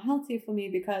very unhealthy for me,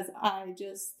 because I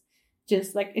just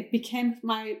like, it became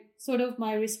my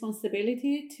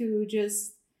responsibility to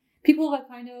just, people were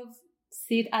kind of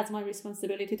see it as my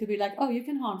responsibility to be like, oh, you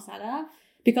can harm Sadaf.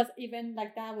 Because even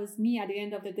like that was me at the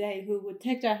end of the day, who would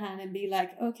take their hand and be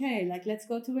like, okay, like, let's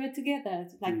go to it together.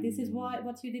 Like, this is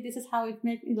what you did. This is how it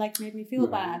made me feel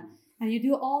bad. And you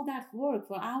do all that work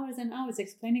for hours and hours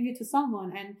explaining it to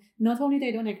someone. And not only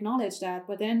they don't acknowledge that,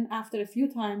 but then after a few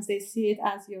times, they see it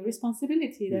as your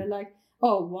responsibility. They're like,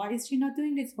 oh, why is she not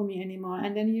doing this for me anymore?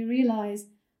 And then you realize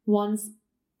once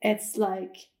it's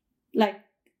like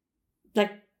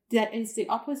that is the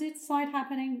opposite side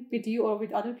happening with you or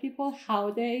with other people,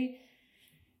 how they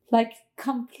like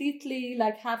completely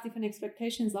like have different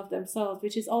expectations of themselves,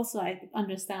 which is also, I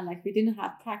understand, like we didn't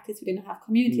have practice, we didn't have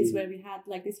communities where we had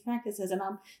like these practices. And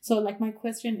so like my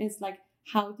question is like,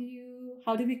 how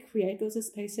do we create those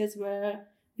spaces where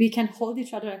we can hold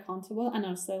each other accountable and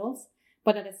ourselves,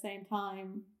 but at the same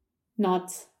time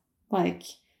not like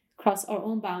cross our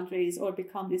own boundaries or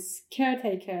become these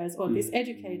caretakers or these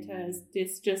educators,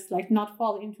 this just like not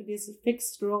fall into these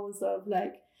fixed roles of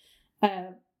like,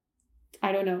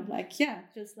 I don't know, like, yeah,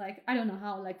 just like, I don't know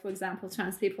how, like, for example,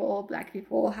 trans people or Black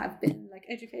people have been like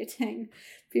educating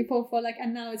people for like,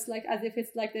 and now it's like as if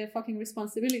it's like their fucking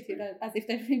responsibility, that as if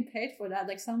they're being paid for that.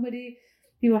 Like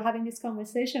we were having this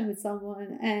conversation with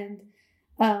someone, and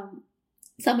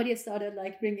somebody started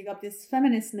like bringing up this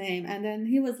feminist name, and then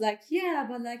he was like, yeah,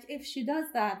 but like if she does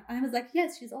that, and I was like,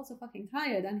 yes, she's also fucking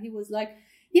tired. And he was like,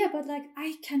 yeah, but like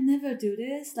I can never do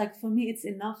this. Like for me, it's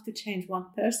enough to change one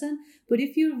person. But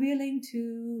if you're willing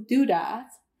to do that,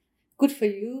 good for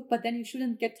you. But then you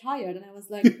shouldn't get tired. And I was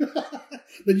like,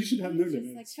 then you should have no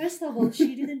limits. Like, first of all,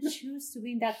 she didn't choose to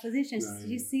be in that position. No,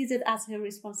 she sees it as her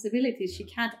responsibility. She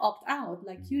can't opt out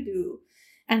like you do.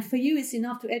 And for you, it's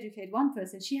enough to educate one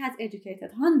person. She has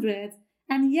educated hundreds.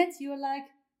 And yet you're like,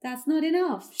 that's not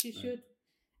enough. She should.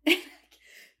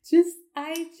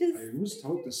 I was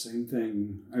told the same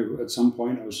thing. At some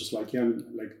point, I was just like, yeah,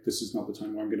 like this is not the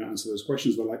time where I'm going to answer those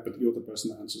questions. They're like, but you're the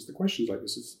person that answers the questions. Like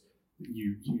this is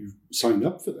you signed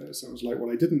up for this. I was like,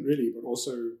 well, I didn't really, but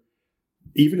also,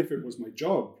 even if it was my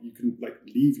job, you can like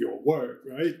leave your work,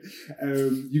 right?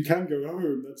 You can go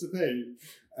home. That's the thing.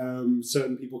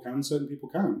 Certain people can, certain people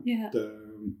can't. Yeah.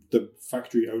 The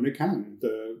factory owner can,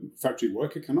 the factory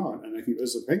worker cannot, and I think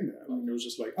there's a thing there. Like I was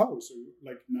just like, oh, so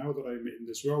like now that I'm in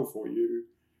this role for you,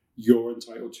 you're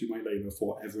entitled to my labor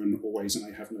forever and always,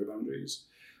 and I have no boundaries,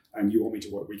 and you want me to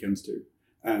work weekends too.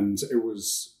 And it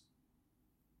was,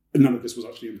 none of this was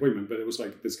actually employment, but it was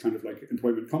like this kind of like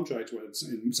employment contract where it's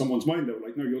in someone's mind, they were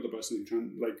like, no, you're the person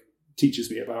who teaches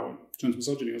me about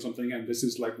transmisogyny or something, and this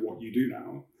is like what you do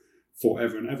now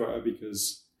forever and ever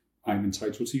because I'm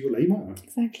entitled to your labor.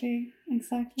 Exactly.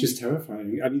 Just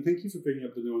terrifying. I mean, thank you for bringing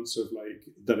up the nuance of like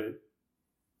that it,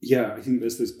 yeah, I think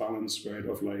there's this balance, right,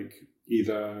 of like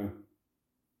either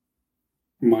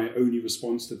my only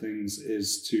response to things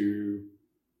is to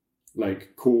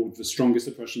like call the strongest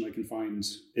oppression I can find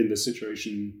in this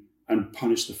situation and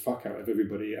punish the fuck out of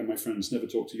everybody, and my friends never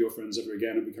talk to your friends ever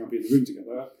again and we can't be in the room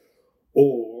together,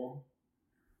 or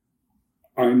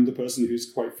I'm the person who's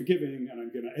quite forgiving and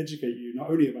I'm going to educate you not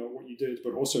only about what you did,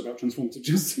 but also about transformative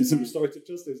justice and restorative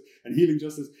justice and healing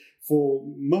justice for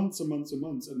months and months and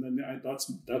months. And then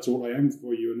that's all I am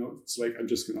for you. And it's like, I'm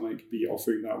just going to like be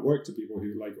offering that work to people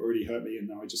who like already hurt me and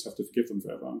now I just have to forgive them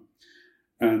forever.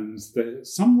 And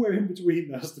somewhere in between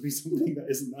there has to be something that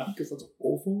isn't that, because that's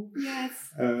awful.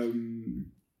 Yes.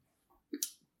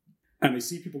 And I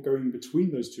see people going between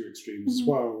those two extremes as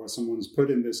well, where someone's put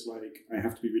in this, like, I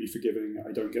have to be really forgiving,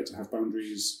 I don't get to have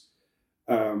boundaries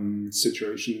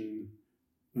situation.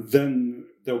 Then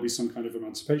there'll be some kind of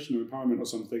emancipation or empowerment or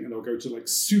something, and they'll go to, like,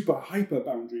 super hyper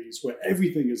boundaries where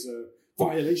everything is a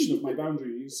violation of my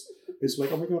boundaries. It's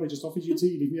like, oh my God, I just offered you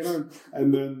tea, leave me alone.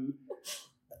 And then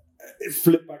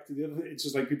flip back to the other thing. It's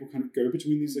just like people kind of go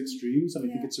between these extremes, and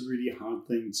I think it's a really hard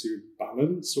thing to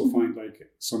balance or find, like,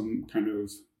 some kind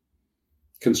of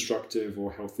constructive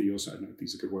or healthy, or I don't know,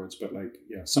 these are good words, but like,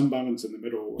 yeah, some balance in the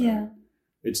middle where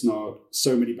it's not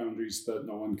so many boundaries that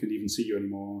no one can even see you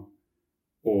anymore,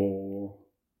 or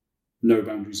no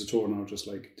boundaries at all, and I'll just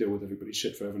like deal with everybody's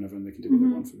shit forever and ever, and they can do what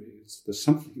they want for me. There's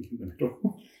something in the middle.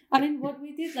 I mean, what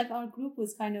we did, like our group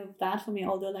was kind of that for me,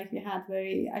 although like we had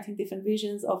very, I think, different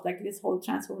visions of like this whole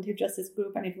transformative justice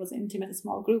group, and it was an intimate,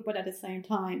 small group, but at the same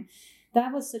time,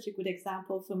 that was such a good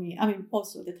example for me. I mean,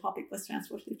 also the topic was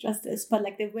transformative justice, but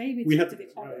like the way we talked to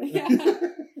each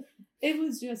other, it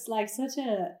was just like such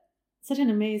an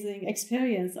amazing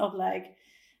experience of like,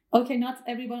 okay, not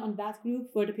everyone on that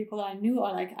group were the people I knew,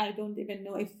 or like I don't even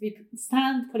know if we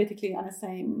stand politically on the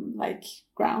same like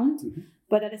ground,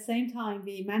 but at the same time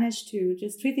we managed to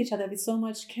just treat each other with so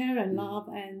much care and love,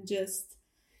 and just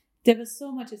there was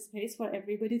so much space for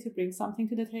everybody to bring something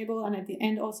to the table. And at the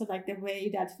end also like the way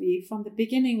that we, from the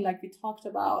beginning, like we talked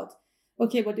about,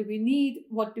 okay, what do we need?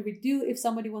 What do we do if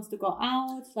somebody wants to go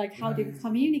out? Like, how do we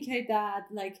communicate that?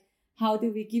 Like, how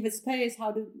do we give a space?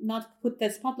 How do not put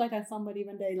the spotlight on somebody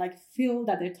when they like feel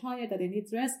that they're tired, that they need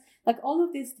rest? Like all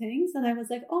of these things. And I was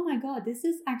like, oh my God, this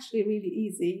is actually really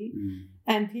easy.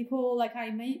 And people like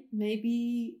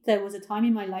maybe there was a time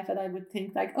in my life that I would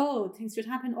think like, oh, things should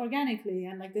happen organically.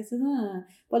 And like this is,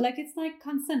 but like, it's like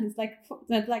consent. It's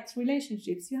like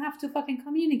relationships. You have to fucking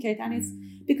communicate. And it's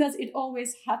because it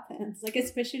always happens. Like,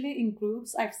 especially in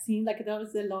groups, I've seen like there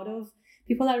was a lot of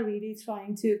people are really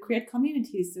trying to create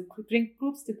communities, to bring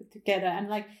groups together. And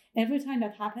like every time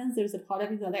that happens, there's a part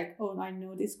of it that like, oh, I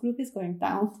know this group is going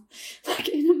down. Like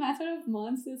in a matter of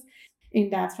months,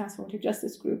 in that transformative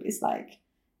justice group, it's like,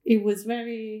 it was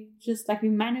very just like we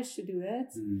managed to do it.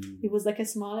 It was like a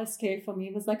smaller scale for me.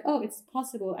 It was like, oh, it's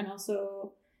possible. And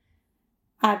also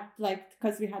at like,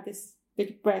 because we had this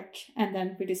big break and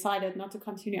then we decided not to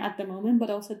continue at the moment, but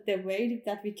also the way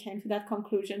that we came to that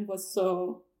conclusion was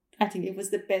so, I think it was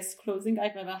the best closing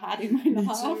I've ever had in my life.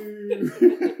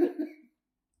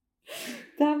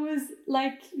 That was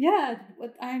like, yeah,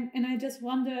 I just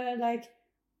wonder like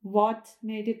what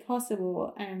made it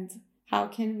possible and how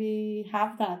can we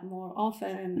have that more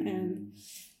often? And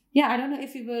yeah, I don't know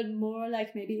if we were more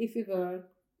like, maybe if we were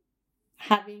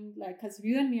having like, because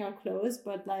you and me are close,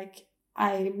 but like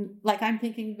I'm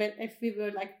thinking that if we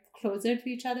were like closer to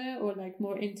each other or like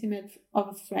more intimate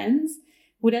of friends,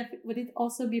 would it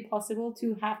also be possible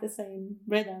to have the same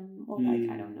rhythm, or like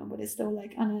I don't know, but it's still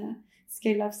like on a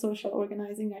scale of social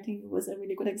organizing? I think it was a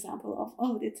really good example of,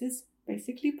 oh, this is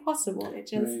basically possible. It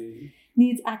just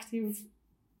needs active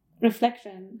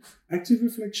reflection. Active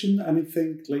reflection, and I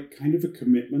think like kind of a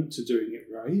commitment to doing it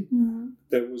right.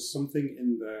 There was something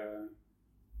in there.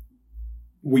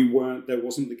 There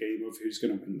wasn't the game of who's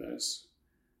going to win this.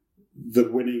 The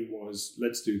winning was,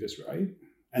 let's do this right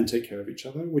and take care of each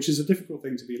other, which is a difficult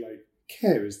thing to be like,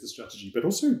 care is the strategy, but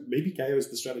also maybe care is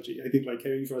the strategy. I think like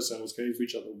caring for ourselves, caring for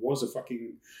each other was a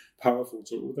fucking powerful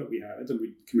tool that we had and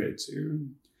we committed to.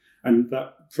 And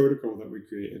that protocol that we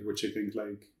created, which I think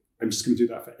like, I'm just going to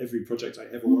do that for every project I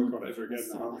ever work on ever again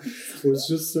now. It was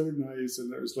just so nice.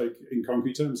 And it was like, in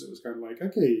concrete terms, it was kind of like,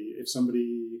 okay, if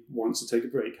somebody wants to take a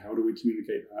break, how do we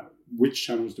communicate that? Which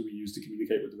channels do we use to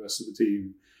communicate with the rest of the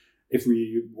team? If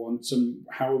we want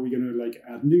how are we going to like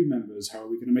add new members? How are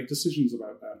we going to make decisions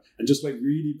about that? And just like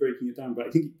really breaking it down. But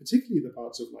I think particularly the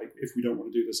parts of like, if we don't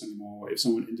want to do this anymore, if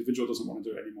someone individual doesn't want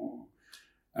to do it anymore,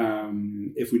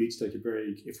 if we need to take a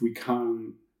break, if we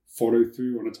can't follow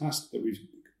through on a task that we've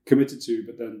committed to,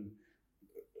 but then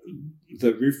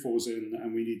the roof falls in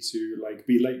and we need to like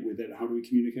be late with it, how do we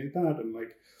communicate that? And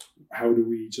like, how do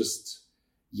we just,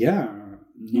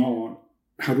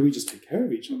 how do we just take care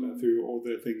of each other through all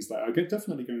the things that are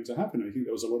definitely going to happen? I think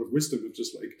there was a lot of wisdom of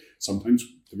just like, sometimes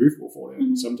the roof will fall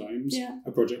in, sometimes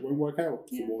a project won't work out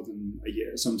for more than a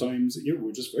year. Sometimes,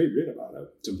 we're just very real about it.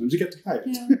 Sometimes you get tired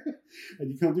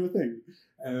and you can't do a thing.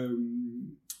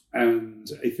 And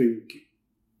I think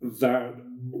that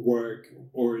work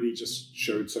already just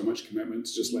showed so much commitment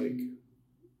to just like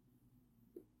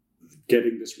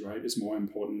getting this right is more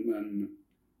important than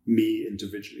me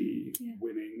individually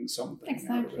winning something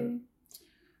out of it.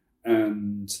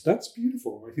 And that's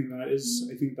beautiful. I think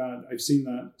that I've seen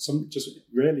that some just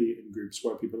rarely in groups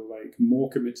where people are like more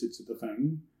committed to the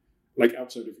thing, like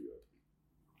outside of Europe.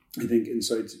 I think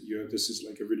inside Europe, this is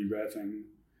like a really rare thing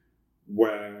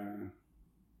where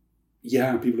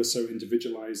people are so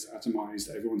individualized,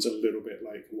 atomized, everyone's a little bit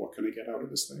like, what can I get out of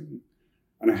this thing?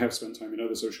 And I have spent time in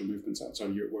other social movements outside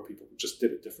of Europe where people just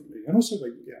did it differently. And also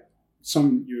like,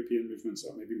 some European movements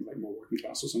are maybe like more working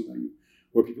class or something,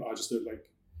 where people are just like,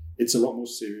 it's a lot more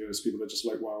serious. People are just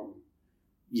like, well,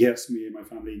 yes, me and my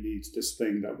family need this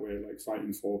thing that we're like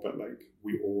fighting for, but like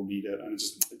we all need it. And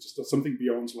it's just something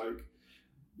beyond like,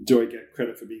 do I get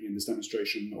credit for being in this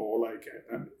demonstration, or like,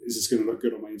 is this going to look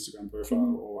good on my Instagram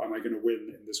profile, or am I going to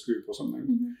win in this group or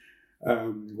something?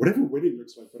 Whatever winning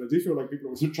looks like, but I do feel like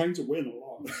people are trying to win a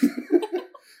lot.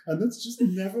 And that's just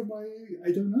never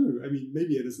I don't know. I mean,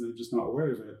 maybe it is and I'm just not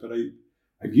aware of it, but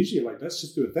I'm usually like, let's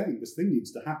just do a thing. This thing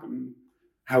needs to happen.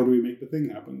 How do we make the thing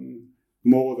happen?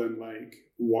 More than like,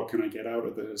 what can I get out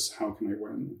of this? How can I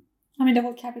win? I mean, the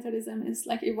whole capitalism is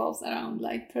like evolves around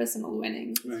like personal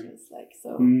winning. It's just like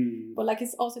so, but like it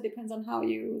also depends on how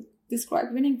you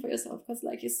describe winning for yourself, because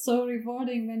like it's so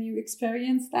rewarding when you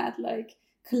experience that like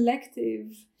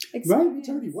collective experience.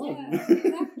 Right, totally won. Yeah,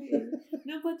 exactly.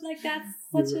 No, but like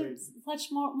that's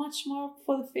much more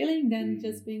fulfilling than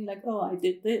just being like, oh, I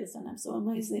did this and I'm so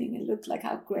amazing. It looked like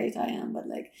how great I am. But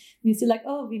like you see, like,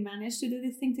 oh, we managed to do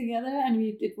this thing together and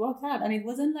it worked out. And it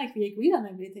wasn't like we agreed on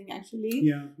everything.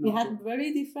 Actually, we had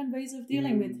very different ways of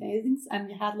dealing with things, and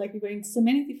we were in so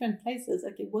many different places.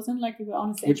 Like it wasn't like we were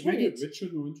on the same which page. Made it richer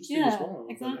and more interesting as well.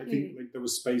 Exactly. But I think like there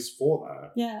was space for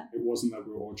that. Yeah, it wasn't that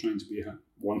we were all trying to be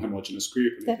one homogenous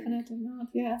group. And definitely not.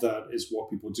 Yeah, that is what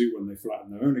people do when they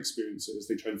flatten their own experiences.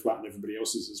 They try and flatten everybody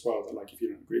else's as well. They're like, if you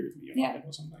don't agree with me, you're lying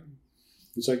or something.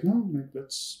 It's like, no, like,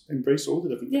 let's embrace all the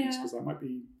different things, because that might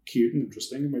be cute and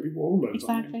interesting, and maybe we'll all learn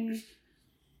something.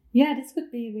 Yeah, this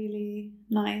would be really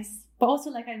nice. But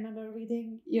also, like, I remember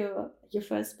reading your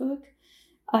first book.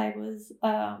 I was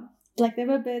like, there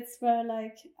were bits where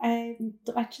like I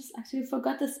just actually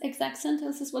forgot this exact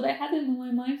sentences what I had in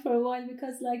my mind for a while,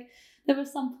 because like there were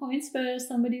some points where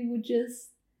somebody would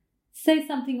just say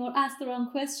something or ask the wrong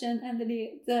question, and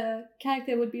the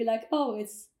character would be like, oh,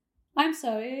 I'm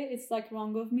sorry, it's like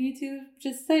wrong of me to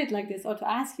just say it like this or to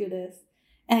ask you this.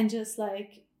 And just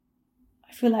like,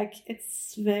 I feel like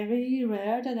it's very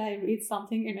rare that I read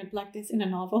something in it like this in a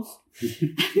novel.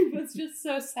 It was just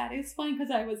so satisfying,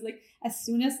 because I was like, as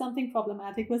soon as something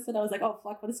problematic was said, I was like, oh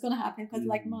fuck, what is going to happen? Because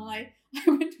like I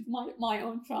went with my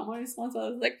own trauma response. I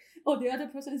was like, oh, the other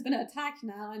person is going to attack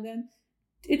now. And then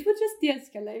it would just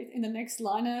de-escalate in the next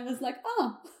line. And I was like,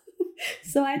 oh.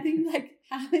 So I think like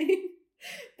having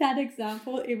that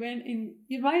example, even in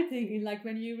your writing, in like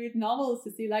when you read novels,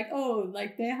 to see like, oh,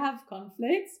 like they have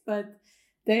conflicts, but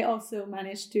they also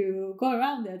manage to go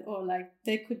around it, or like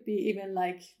they could be even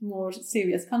like more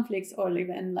serious conflicts or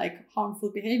even like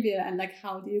harmful behavior, and like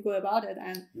how do you go about it?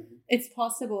 And it's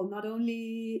possible not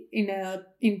only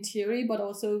in theory, but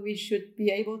also we should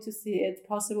be able to see it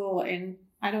possible in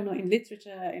I don't know, in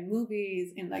literature, in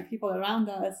movies, in like people around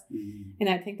us. And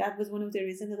I think that was one of the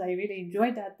reasons that I really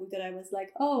enjoyed that book, that I was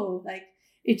like, oh, like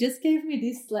it just gave me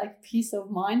this like peace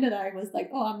of mind that I was like,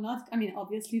 oh, I'm not, I mean,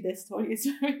 obviously the story is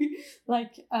very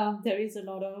like, there is a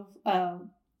lot of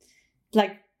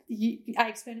like, I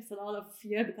experienced a lot of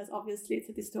fear because obviously it's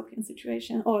a dystopian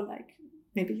situation, or like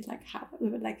maybe like how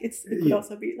like it could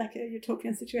also be like a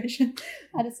utopian situation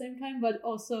at the same time, but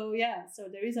also so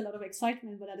there is a lot of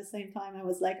excitement, but at the same time I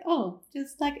was like, oh,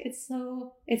 just like it's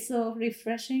so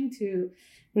refreshing to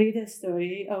read a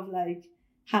story of like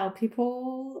how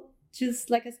people just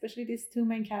like, especially these two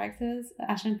main characters,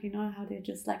 Ash and Pino, how they're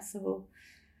just like so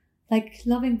like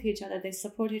loving to each other, they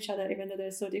support each other even though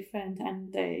they're so different,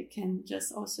 and they can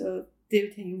just also do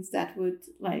things that would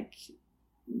like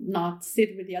not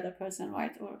sit with the other person,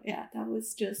 right? Or that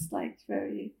was just like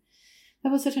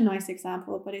that was such a nice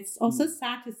example. But it's also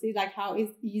sad to see like how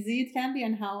easy it can be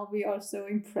and how we are so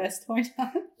impressed by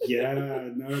that.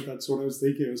 No, that's what I was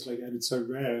thinking. It was like, and it's so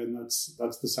rare, and that's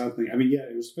the sad thing. I mean,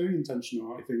 it was very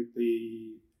intentional. I think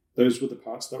those were the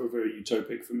parts that were very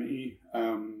utopic for me.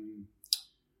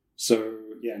 So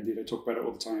indeed, I talk about it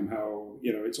all the time, how,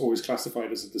 it's always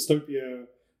classified as a dystopia.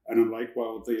 And I'm like,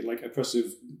 well, the like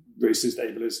oppressive, racist,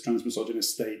 ableist, transmisogynist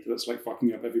state that's like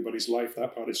fucking up everybody's life,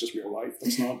 that part is just real life.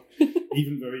 That's not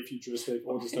even very futuristic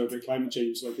or dystopic. Climate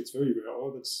change, like, it's very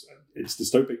real. It's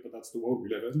dystopic, but that's the world we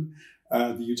live in.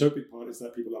 The utopic part is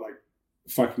that people are like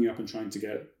fucking up and trying to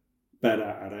get better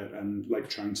at it, and like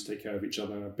trying to take care of each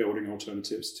other, building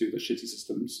alternatives to the shitty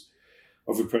systems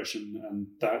of oppression, and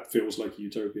that feels like a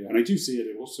utopia. And I do see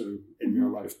it also in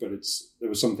real life, but there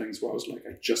were some things where I was like,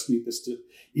 I just need this to,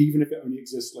 even if it only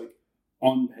exists like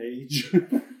on page.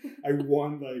 I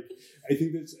want, like, I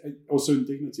think there's also in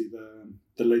Dignity,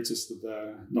 the latest of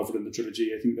the novel in the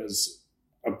trilogy, I think there's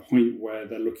a point where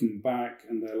they're looking back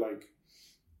and they're like,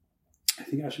 I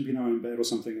think Ash and Pino are in bed or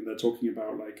something, and they're talking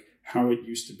about like how it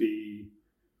used to be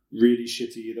really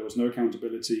shitty. There was no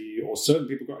accountability, or certain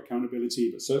people got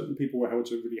accountability, but certain people were held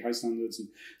to really high standards, and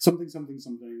something,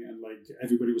 and like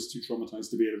everybody was too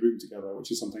traumatized to be in a room together,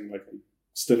 which is something like I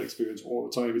still experience all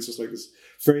the time. It's just like this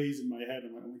phrase in my head.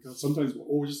 I'm like, oh my God, sometimes we're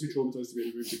all just too traumatized to be in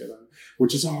a room together,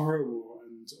 which is horrible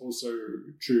and also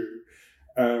true.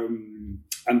 And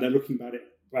they're looking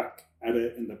back at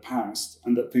it in the past,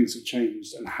 and that things have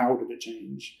changed, and how did it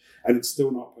change? And it's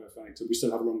still not perfect, and we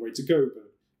still have a long way to go, but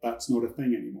that's not a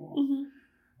thing anymore.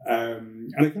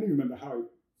 And I can't even remember how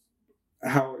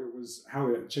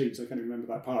it changed. I can't even remember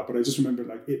that part, but I just remember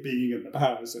like it being in the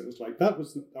past. It was like that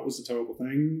was a terrible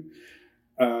thing.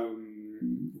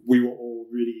 We were all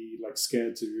really like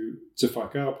scared to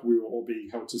fuck up. We were all being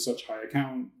held to such high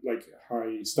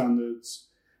standards.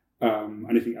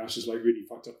 And I think Ash's like really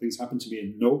fucked up things happened to me,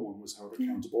 and no one was held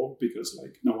accountable because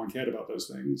like no one cared about those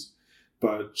things.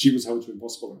 But she was held to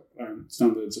impossible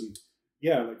standards, and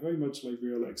like very much like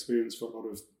real experience for a lot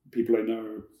of people I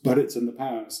know, but it's in the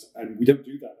past, and we don't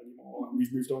do that anymore, and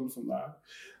we've moved on from that.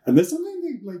 And there's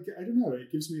something like, I don't know,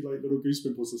 it gives me like little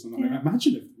goosebumps or something. Like,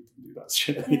 imagine if we didn't do that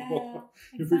shit anymore.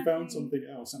 Exactly. If we found something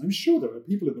else. And I'm sure there are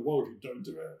people in the world who don't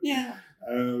do it.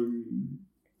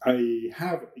 I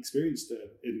have experienced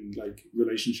it in like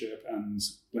relationship and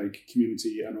like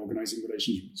community and organizing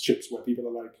relationships where people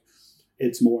are like,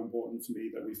 it's more important for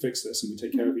me that we fix this and we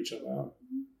take care of each other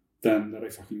than that I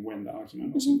fucking win the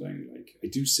argument or something. Like, I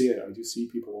do see it. I do see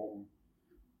people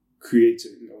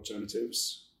creating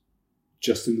alternatives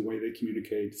just in the way they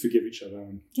communicate, forgive each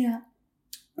other.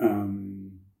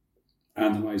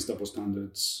 Analyze double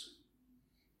standards.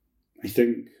 I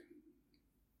think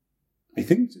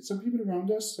some people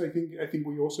around us, I think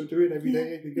we also do it every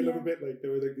day. I think a little bit, like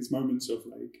there were like these moments of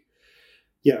like,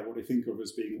 what I think of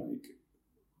as being like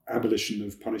abolition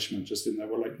of punishment, just in there.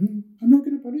 We're like, I'm not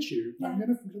going to punish you.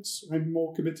 I'm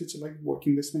more committed to like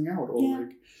working this thing out, or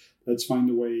like let's find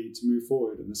a way to move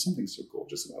forward. And there's something so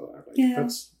gorgeous about that.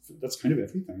 Like that's kind of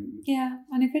everything. Yeah,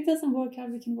 and if it doesn't work out,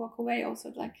 we can walk away.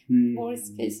 Also, like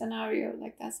worst case scenario,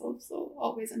 like that's also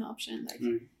always an option. Like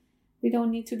we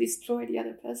don't need to destroy the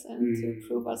other person to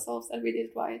prove ourselves that we did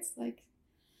right. It's like,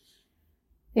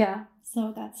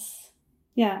 so that's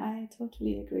I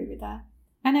totally agree with that.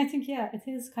 And I think, it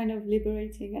is kind of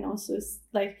liberating. And also,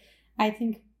 like, I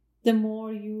think the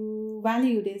more you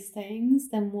value these things,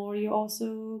 the more you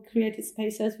also create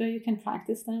spaces where you can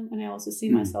practice them. And I also see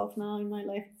myself now in my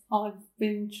life, I've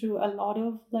been through a lot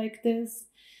of like this,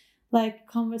 like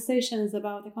conversations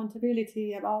about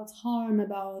accountability, about harm,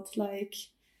 about like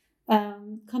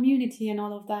community and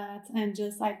all of that. And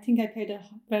just, I think I paid a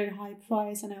very high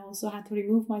price, and I also had to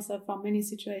remove myself from many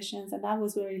situations. And that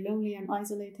was very lonely and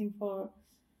isolating for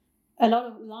a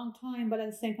long time, but at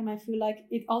the same time, I feel like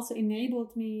it also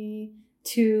enabled me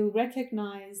to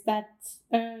recognize that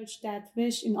urge, that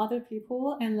wish in other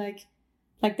people, and like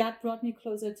that brought me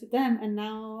closer to them. And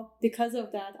now because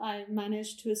of that, I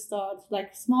managed to start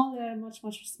like smaller, much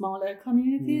smaller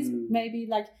communities, maybe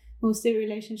like mostly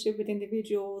relationship with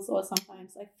individuals, or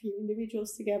sometimes like few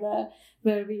individuals together,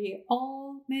 where we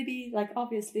all maybe like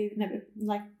obviously never,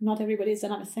 like not everybody is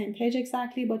on the same page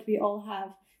exactly, but we all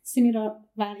have similar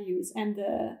values. And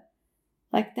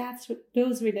like that's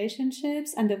those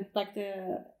relationships, and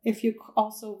if you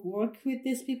also work with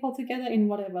these people together in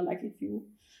whatever, like if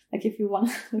you want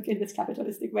to look in this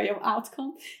capitalistic way of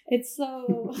outcome, it's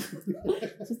so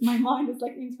just my mind is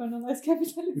like internalized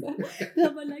capitalism.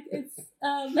 No, but like it's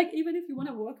like even if you want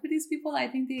to work with these people, I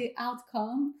think the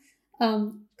outcome,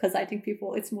 because I think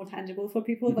it's more tangible for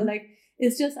people, but like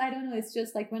it's just, I don't know, it's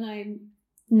just like when I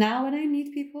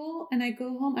meet people and I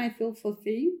go home, I feel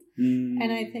fulfilled.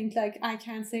 And I think like I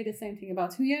can't say the same thing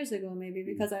about 2 years ago, maybe,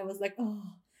 because I was like, oh,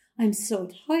 I'm so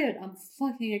tired, I'm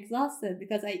fucking exhausted,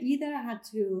 because I either had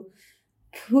to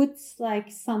put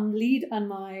like some lead on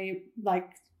my like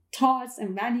thoughts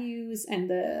and values and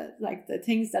the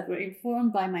things that were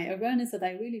informed by my awareness that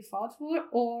I really fought for,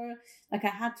 or like I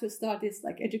had to start this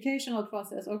like educational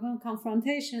process or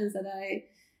confrontations that I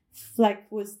like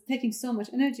was taking so much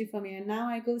energy from me. And now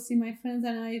I go see my friends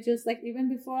and I just like, even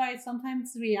before I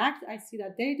sometimes react, I see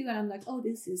that they do, and I'm like, oh,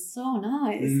 this is so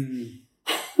nice.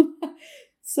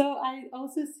 So I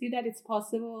also see that it's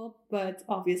possible, but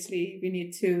obviously we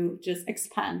need to just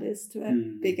expand this to a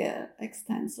bigger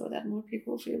extent so that more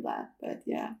people feel that. But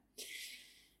yeah,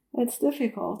 it's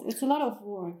difficult. It's a lot of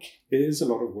work. It is a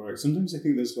lot of work. Sometimes I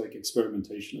think there's like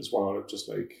experimentation as well, of just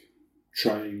like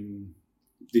trying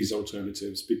these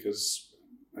alternatives, because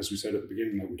as we said at the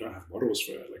beginning, like we don't have models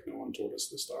for it. Like no one taught us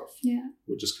this stuff. Yeah.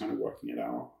 We're just kind of working it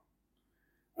out.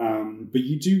 But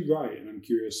you do write, and I'm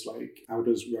curious, like, how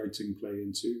does writing play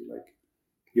into like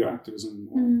your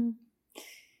activism?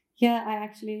 Yeah, I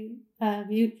actually,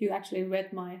 you actually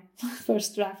read my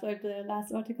first draft, like the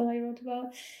last article I wrote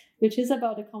about, which is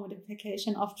about the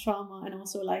commodification of trauma, and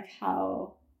also like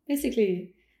how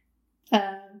basically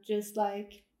just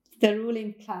like the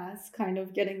ruling class kind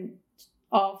of getting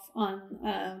off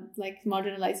on like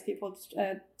marginalized people's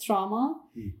trauma,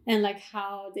 and like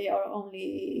how they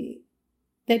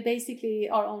basically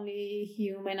are only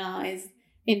humanized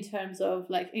in terms of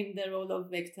like in the role of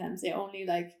victims. They only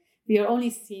like, we are only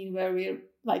seen where we're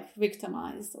like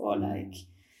victimized, or like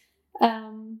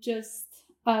just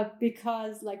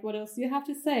because like what else do you have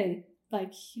to say?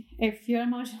 Like if you're a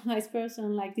marginalized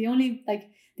person, like the only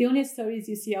stories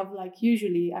you see of like,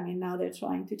 usually, I mean, now they're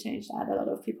trying to change that. A lot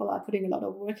of people are putting a lot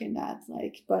of work in that,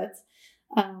 like, but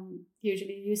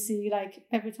usually you see like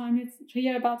every time you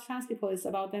hear about trans people, it's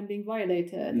about them being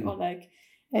violated, or like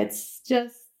it's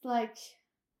just like,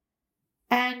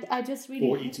 and I just really,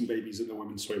 or eating babies in the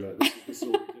women's toilet. This is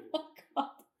all we do. Oh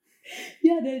God.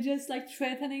 Yeah, they're just like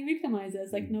threatening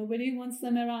victimizers. Like nobody wants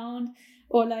them around.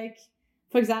 Or like,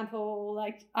 for example,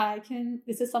 like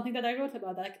this is something that I wrote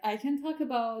about. Like I can talk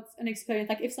about an experience.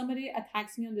 Like if somebody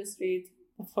attacks me on the street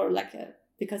for like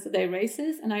because they're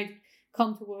racist, and I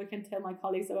come to work and tell my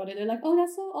colleagues about it, they're like, oh,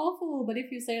 that's so awful. But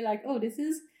if you say like, oh, this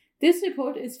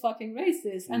report is fucking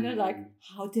racist, and they're like,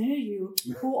 how dare you?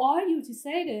 Who are you to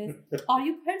say this? Are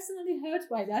you personally hurt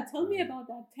by that? Tell me about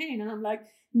that pain. And I'm like,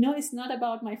 no, it's not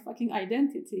about my fucking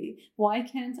identity. Why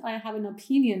can't I have an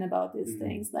opinion about these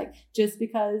things? Like, just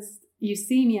because you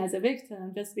see me as a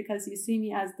victim, just because you see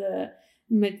me as the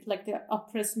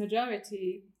oppressed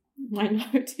minority,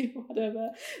 whatever,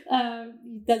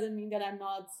 doesn't mean that I'm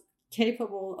not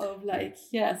capable of like,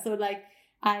 yeah. So like,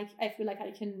 I feel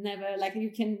like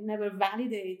you can never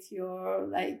validate your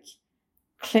like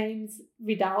claims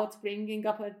without bringing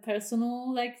up a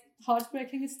personal like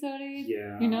heartbreaking story.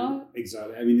 Yeah, you know,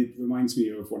 exactly. I mean, it reminds me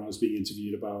of when I was being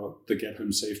interviewed about the Get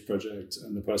Home Safe project,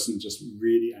 and the person just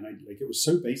really, and I like, it was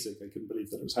so basic, I couldn't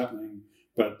believe that it was happening,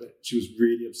 but she was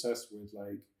really obsessed with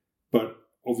like, but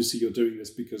obviously you're doing this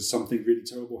because something really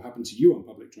terrible happened to you on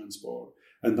public transport,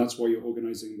 and that's why you're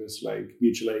organizing this like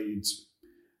mutual aid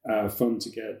fund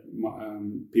to get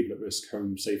people at risk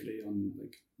home safely on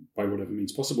like by whatever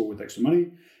means possible with extra money.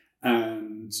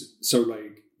 And so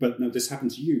like, but no, this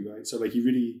happened to you, right? So like, you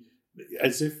really,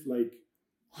 as if like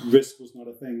risk was not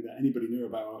a thing that anybody knew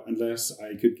about, unless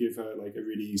I could give her like a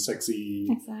really sexy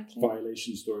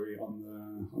violation story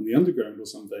on the underground or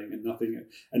something, and nothing.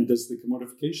 And there's the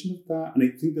commodification of that, and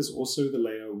I think there's also the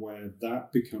layer where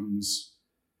that becomes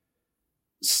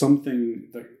something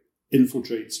that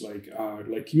infiltrates like our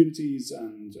like communities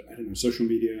and I don't know, social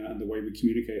media and the way we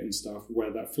communicate and stuff,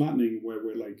 where that flattening, where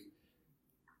we're like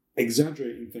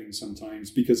exaggerating things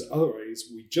sometimes, because otherwise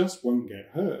we just won't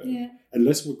get heard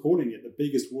unless we're calling it the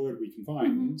biggest word we can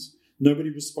find.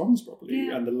 Nobody responds properly,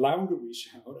 and the louder we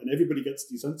shout, and everybody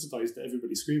gets desensitized to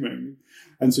everybody screaming,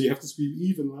 and so you have to scream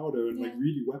even louder and like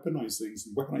really weaponize things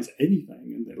and weaponize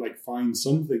anything, and like find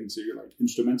something to like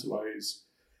instrumentalize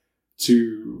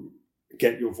to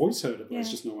get your voice heard. Otherwise,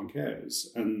 just no one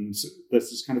cares, and there's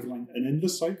just kind of like an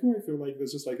endless cycle. I feel like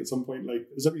there's just like at some point, like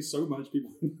there's only so much people.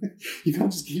 You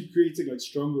can't just keep creating like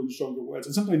stronger and stronger words,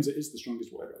 and sometimes it is the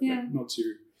strongest word. Like, not to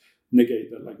negate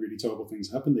that like really terrible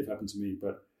things happen. They've happened to me,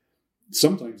 but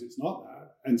sometimes it's not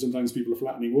that, and sometimes people are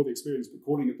flattening all the experience but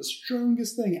calling it the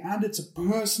strongest thing, and it's a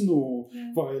personal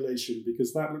violation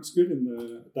because that looks good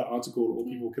in that article, or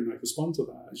people can like respond to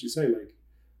that, as you say. Like,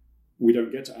 we don't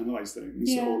get to analyze things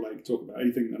or like talk about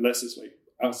anything unless it's like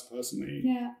us personally,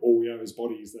 or we are as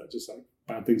bodies that just like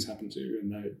bad things happen to,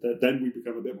 and then we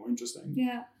become a bit more interesting.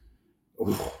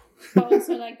 But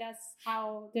also like that's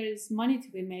how there is money to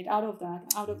be made out of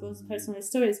that, out of those personal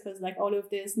stories, because like all of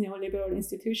these neoliberal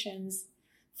institutions,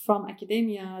 from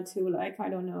academia to like I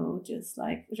don't know, just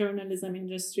like journalism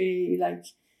industry, like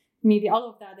media, all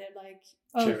of that, they're like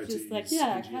charities, just like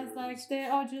because like they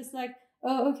are just like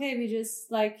okay, we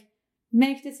just like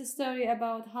make this a story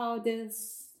about how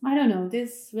this I don't know,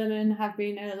 these women have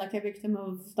been like a victim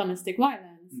of domestic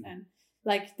violence and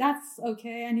like that's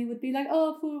okay, and he would be like,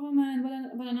 oh, poor woman,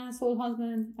 what an asshole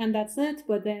husband, and that's it.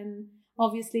 But then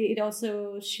obviously it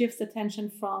also shifts attention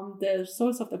from the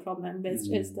source of the problem, which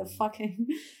is the fucking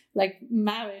like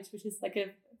marriage, which is like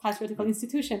a patriarchal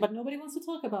institution. But nobody wants to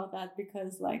talk about that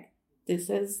because like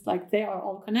this is like they are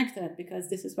all connected, because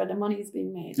this is where the money is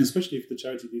being made. Especially if the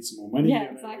charity needs some more money.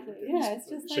 Yeah, exactly. It's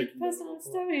just like personal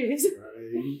stories.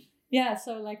 Right.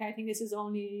 So like I think this is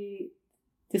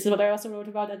what I also wrote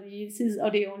about, that these are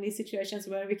the only situations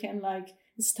where we can like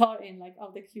star in like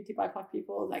all the cutie BIPOC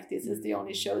people. Like this is the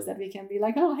only shows that we can be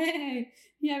like, oh hey,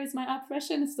 here is my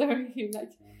oppression story.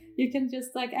 Like you can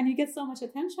just like, and you get so much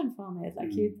attention from it. Like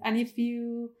if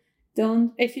you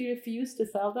refuse to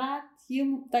sell that,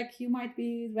 you might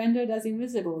be rendered as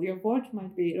invisible. Your work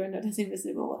might be rendered as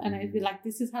invisible. And I'd be like,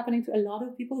 this is happening to a lot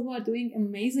of people who are doing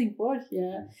amazing work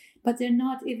here, but they're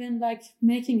not even like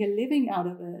making a living out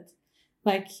of it.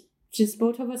 Like just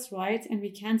both of us write and we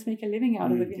can't make a living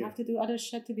out of it. We have to do other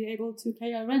shit to be able to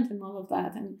pay our rent and all of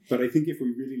that. But I think if we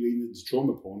really lean into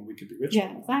trauma porn, we could be rich.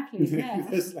 Yeah, exactly.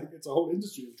 There's like it's a whole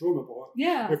industry of trauma porn.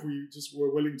 Yeah. If we just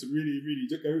were willing to really, really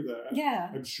go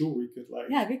there, I'm sure we could like.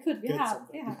 Yeah, we could. We have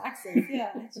access.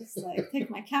 Yeah, I just like take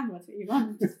my camera to Iran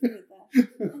and just put it there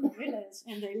in the village,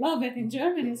 and they love it in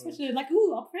Germany, especially like,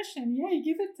 ooh, oppression. Yeah,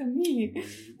 give it to me.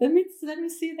 Let me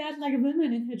see that like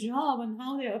women in hijab and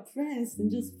how they're oppressed, and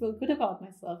just feel good about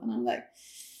myself. And I'm like,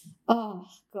 oh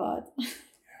God.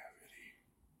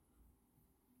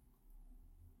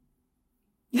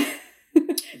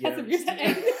 That's a beautiful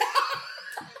end.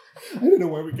 I don't know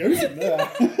where we go from there.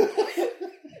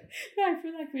 I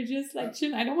feel like we're just like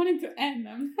chill. I don't want it to end.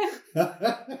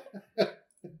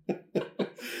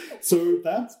 So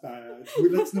that's bad.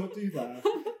 Let's not do that.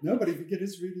 No, but I think it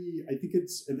is really, I think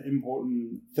it's an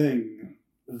important thing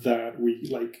that we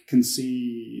like can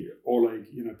see or like,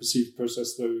 you know, perceive,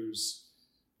 process those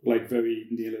like very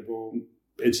neoliberal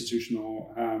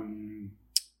institutional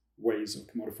ways of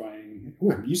commodifying.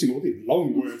 Oh, I'm using all these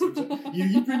long words.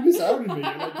 You bring this out in me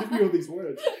and like give me all these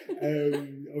words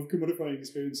of commodifying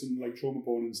experience and like trauma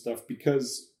porn and stuff,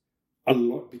 because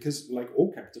like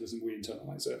all capitalism we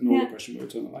internalize it, and all oppression we're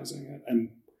internalizing it.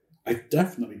 And I've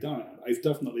definitely done it. I've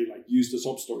definitely like used a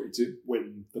sob story to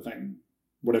win the thing,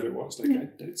 whatever it was. Like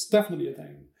it's definitely a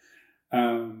thing.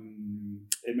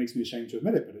 It makes me ashamed to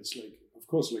admit it, but it's like, of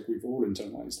course, like we've all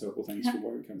internalized terrible things from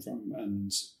where we come from.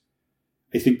 And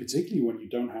I think particularly when you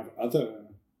don't have other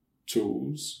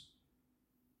tools,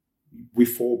 we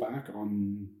fall back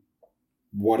on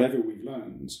whatever we've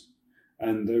learned.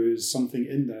 And there is something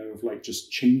in there of like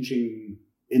just changing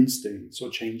instincts or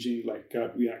changing like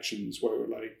gut reactions where we're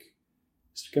like,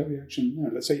 is it gut reaction? No,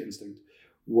 let's say instinct,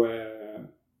 where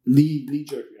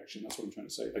knee-jerk reaction, that's what I'm trying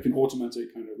to say. Like an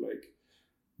automatic kind of like,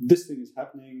 this thing is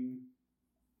happening,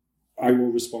 I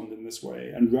will respond in this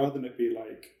way. And rather than it be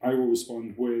like, I will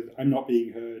respond with, I'm not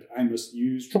being heard, I must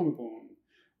use trauma porn.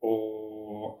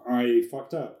 Or I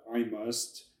fucked up, I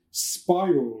must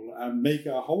spiral and make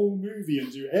a whole movie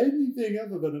and do anything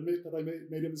other than admit that I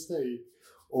made a mistake.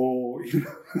 Or, you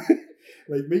know,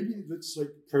 like maybe it's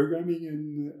like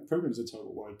programming's a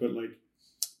terrible word, but like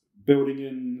building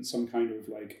in some kind of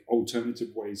like alternative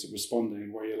ways of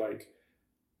responding where you're like,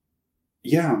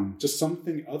 yeah, just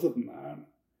something other than that.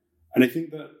 And I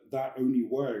think that only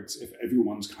works if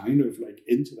everyone's kind of like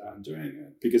into that and doing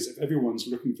it. Because if everyone's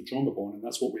looking for trauma porn and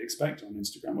that's what we expect on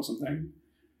Instagram or something,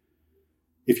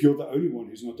 if you're the only one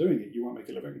who's not doing it, you won't make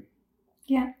a living.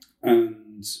 Yeah.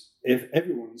 And if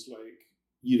everyone's like,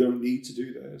 you don't need to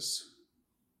do this,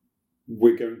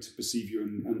 we're going to perceive you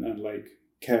and like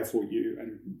care for you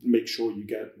and make sure you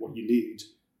get what you need,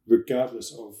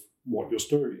 regardless of what your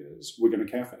story is. We're going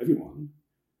to care for everyone.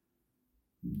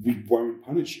 We won't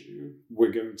punish you.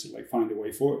 We're going to like find a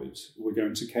way forward. We're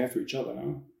going to care for each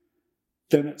other.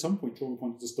 Then at some point, trauma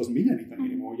porn just doesn't mean anything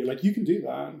anymore. You're like, you can do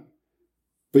that,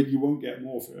 but you won't get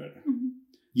more for it.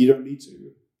 You don't need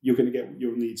to. You're going to get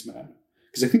your needs met.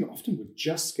 Because I think often we're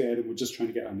just scared and we're just trying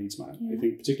to get our needs met. I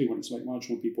think particularly when it's like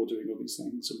marginal people doing all these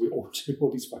things, and we all do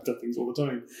all these fucked up things all the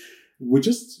time. We're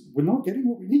not getting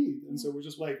what we need. And so we're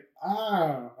just like,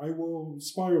 I will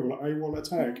spiral, I will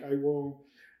attack, I will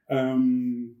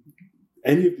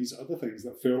any of these other things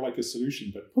that feel like a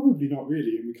solution, but probably not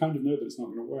really. And we kind of know that it's not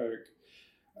going to work.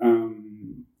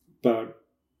 But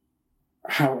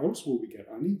how else will we get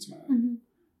our needs met?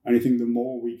 And I think the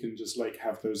more we can just like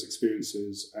have those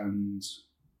experiences and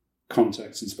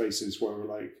contexts and spaces where we're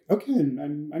like, okay,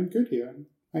 I'm good here.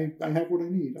 I have what I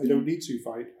need. I don't need to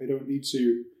fight. I don't need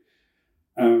to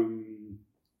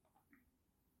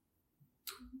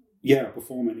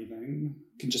perform anything.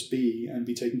 Can just be and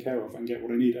be taken care of and get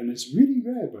what I need. And it's really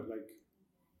rare, but like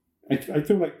I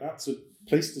feel like that's a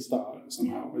place to start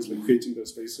somehow, is like creating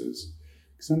those spaces.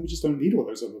 Because then we just don't need all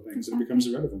those other things. Exactly. It becomes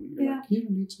irrelevant. You're like, you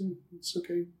don't need to. It's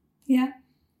okay. Yeah.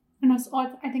 And also,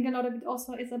 I think a lot of it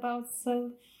also is about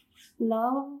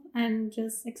self-love and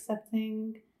just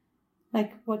accepting,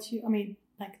 like,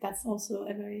 that's also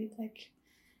a very, like,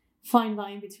 fine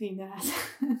line between that.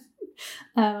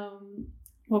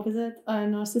 What was it?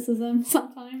 Narcissism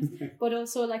sometimes. But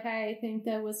also, like, I think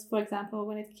there was, for example,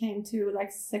 when it came to, like,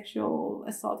 sexual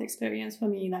assault experience for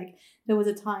me, like, there was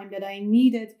a time that I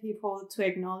needed people to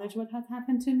acknowledge what had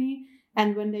happened to me.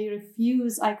 And when they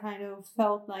refused, I kind of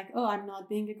felt like, oh, I'm not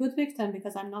being a good victim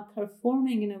because I'm not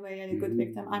performing in a way as a good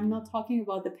victim. I'm not talking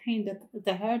about the pain,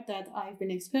 the hurt that I've been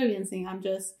experiencing. I'm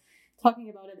just talking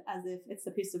about it as if it's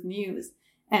a piece of news.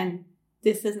 And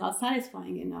this is not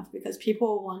satisfying enough because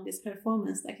people want this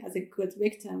performance, like as a good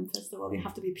victim. First of all, you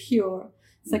have to be pure.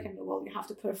 Second of all, you have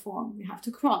to perform. You have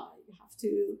to cry. You have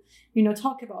to,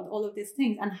 talk about all of these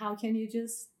things. And how can you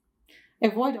just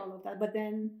avoid all of that? But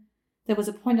then there was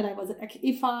a point that I was like,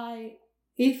 if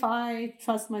I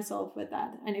trust myself with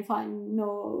that, and if I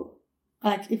know,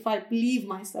 like, if I believe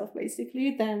myself,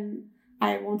 basically, then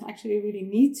I won't actually really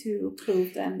need to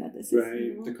prove them that this is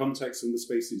right. The context and the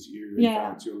space is you. In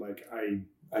fact, you're like,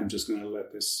 I'm just going to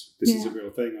let this is a real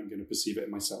thing. I'm going to perceive it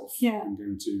in myself. Yeah. I'm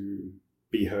going to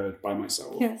be heard by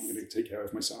myself. Yes. I'm going to take care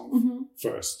of myself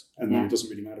first. And then it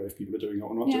doesn't really matter if people are doing it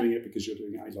or not doing it because you're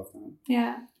doing it. I love that.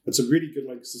 Yeah. It's a really good,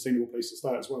 like, sustainable place to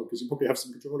start as well, because you probably have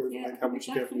some control over like how much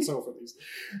you care for yourself at least.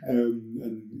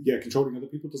 And controlling other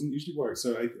people doesn't usually work.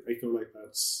 So I feel like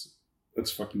that's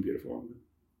fucking beautiful.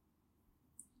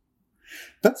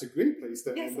 That's a great place to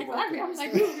end. Yes, exactly. I was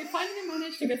like, we finally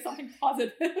managed to get something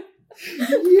positive.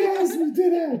 Yes, we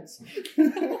did it.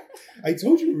 I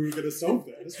told you we were going to solve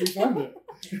this. We found it.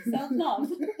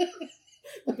 Self-love.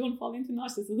 But don't fall into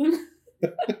narcissism.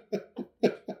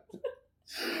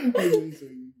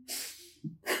 Amazing.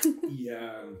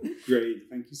 Yeah, great.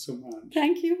 Thank you so much.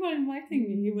 Thank you for inviting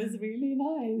me. It was really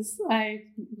nice.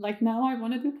 Now I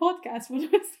want to do podcasts for the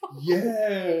rest of my life.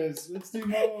 Yes, let's do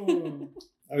more.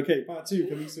 Okay, part 2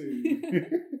 coming soon.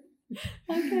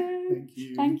 Okay. Thank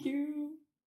you. Thank you.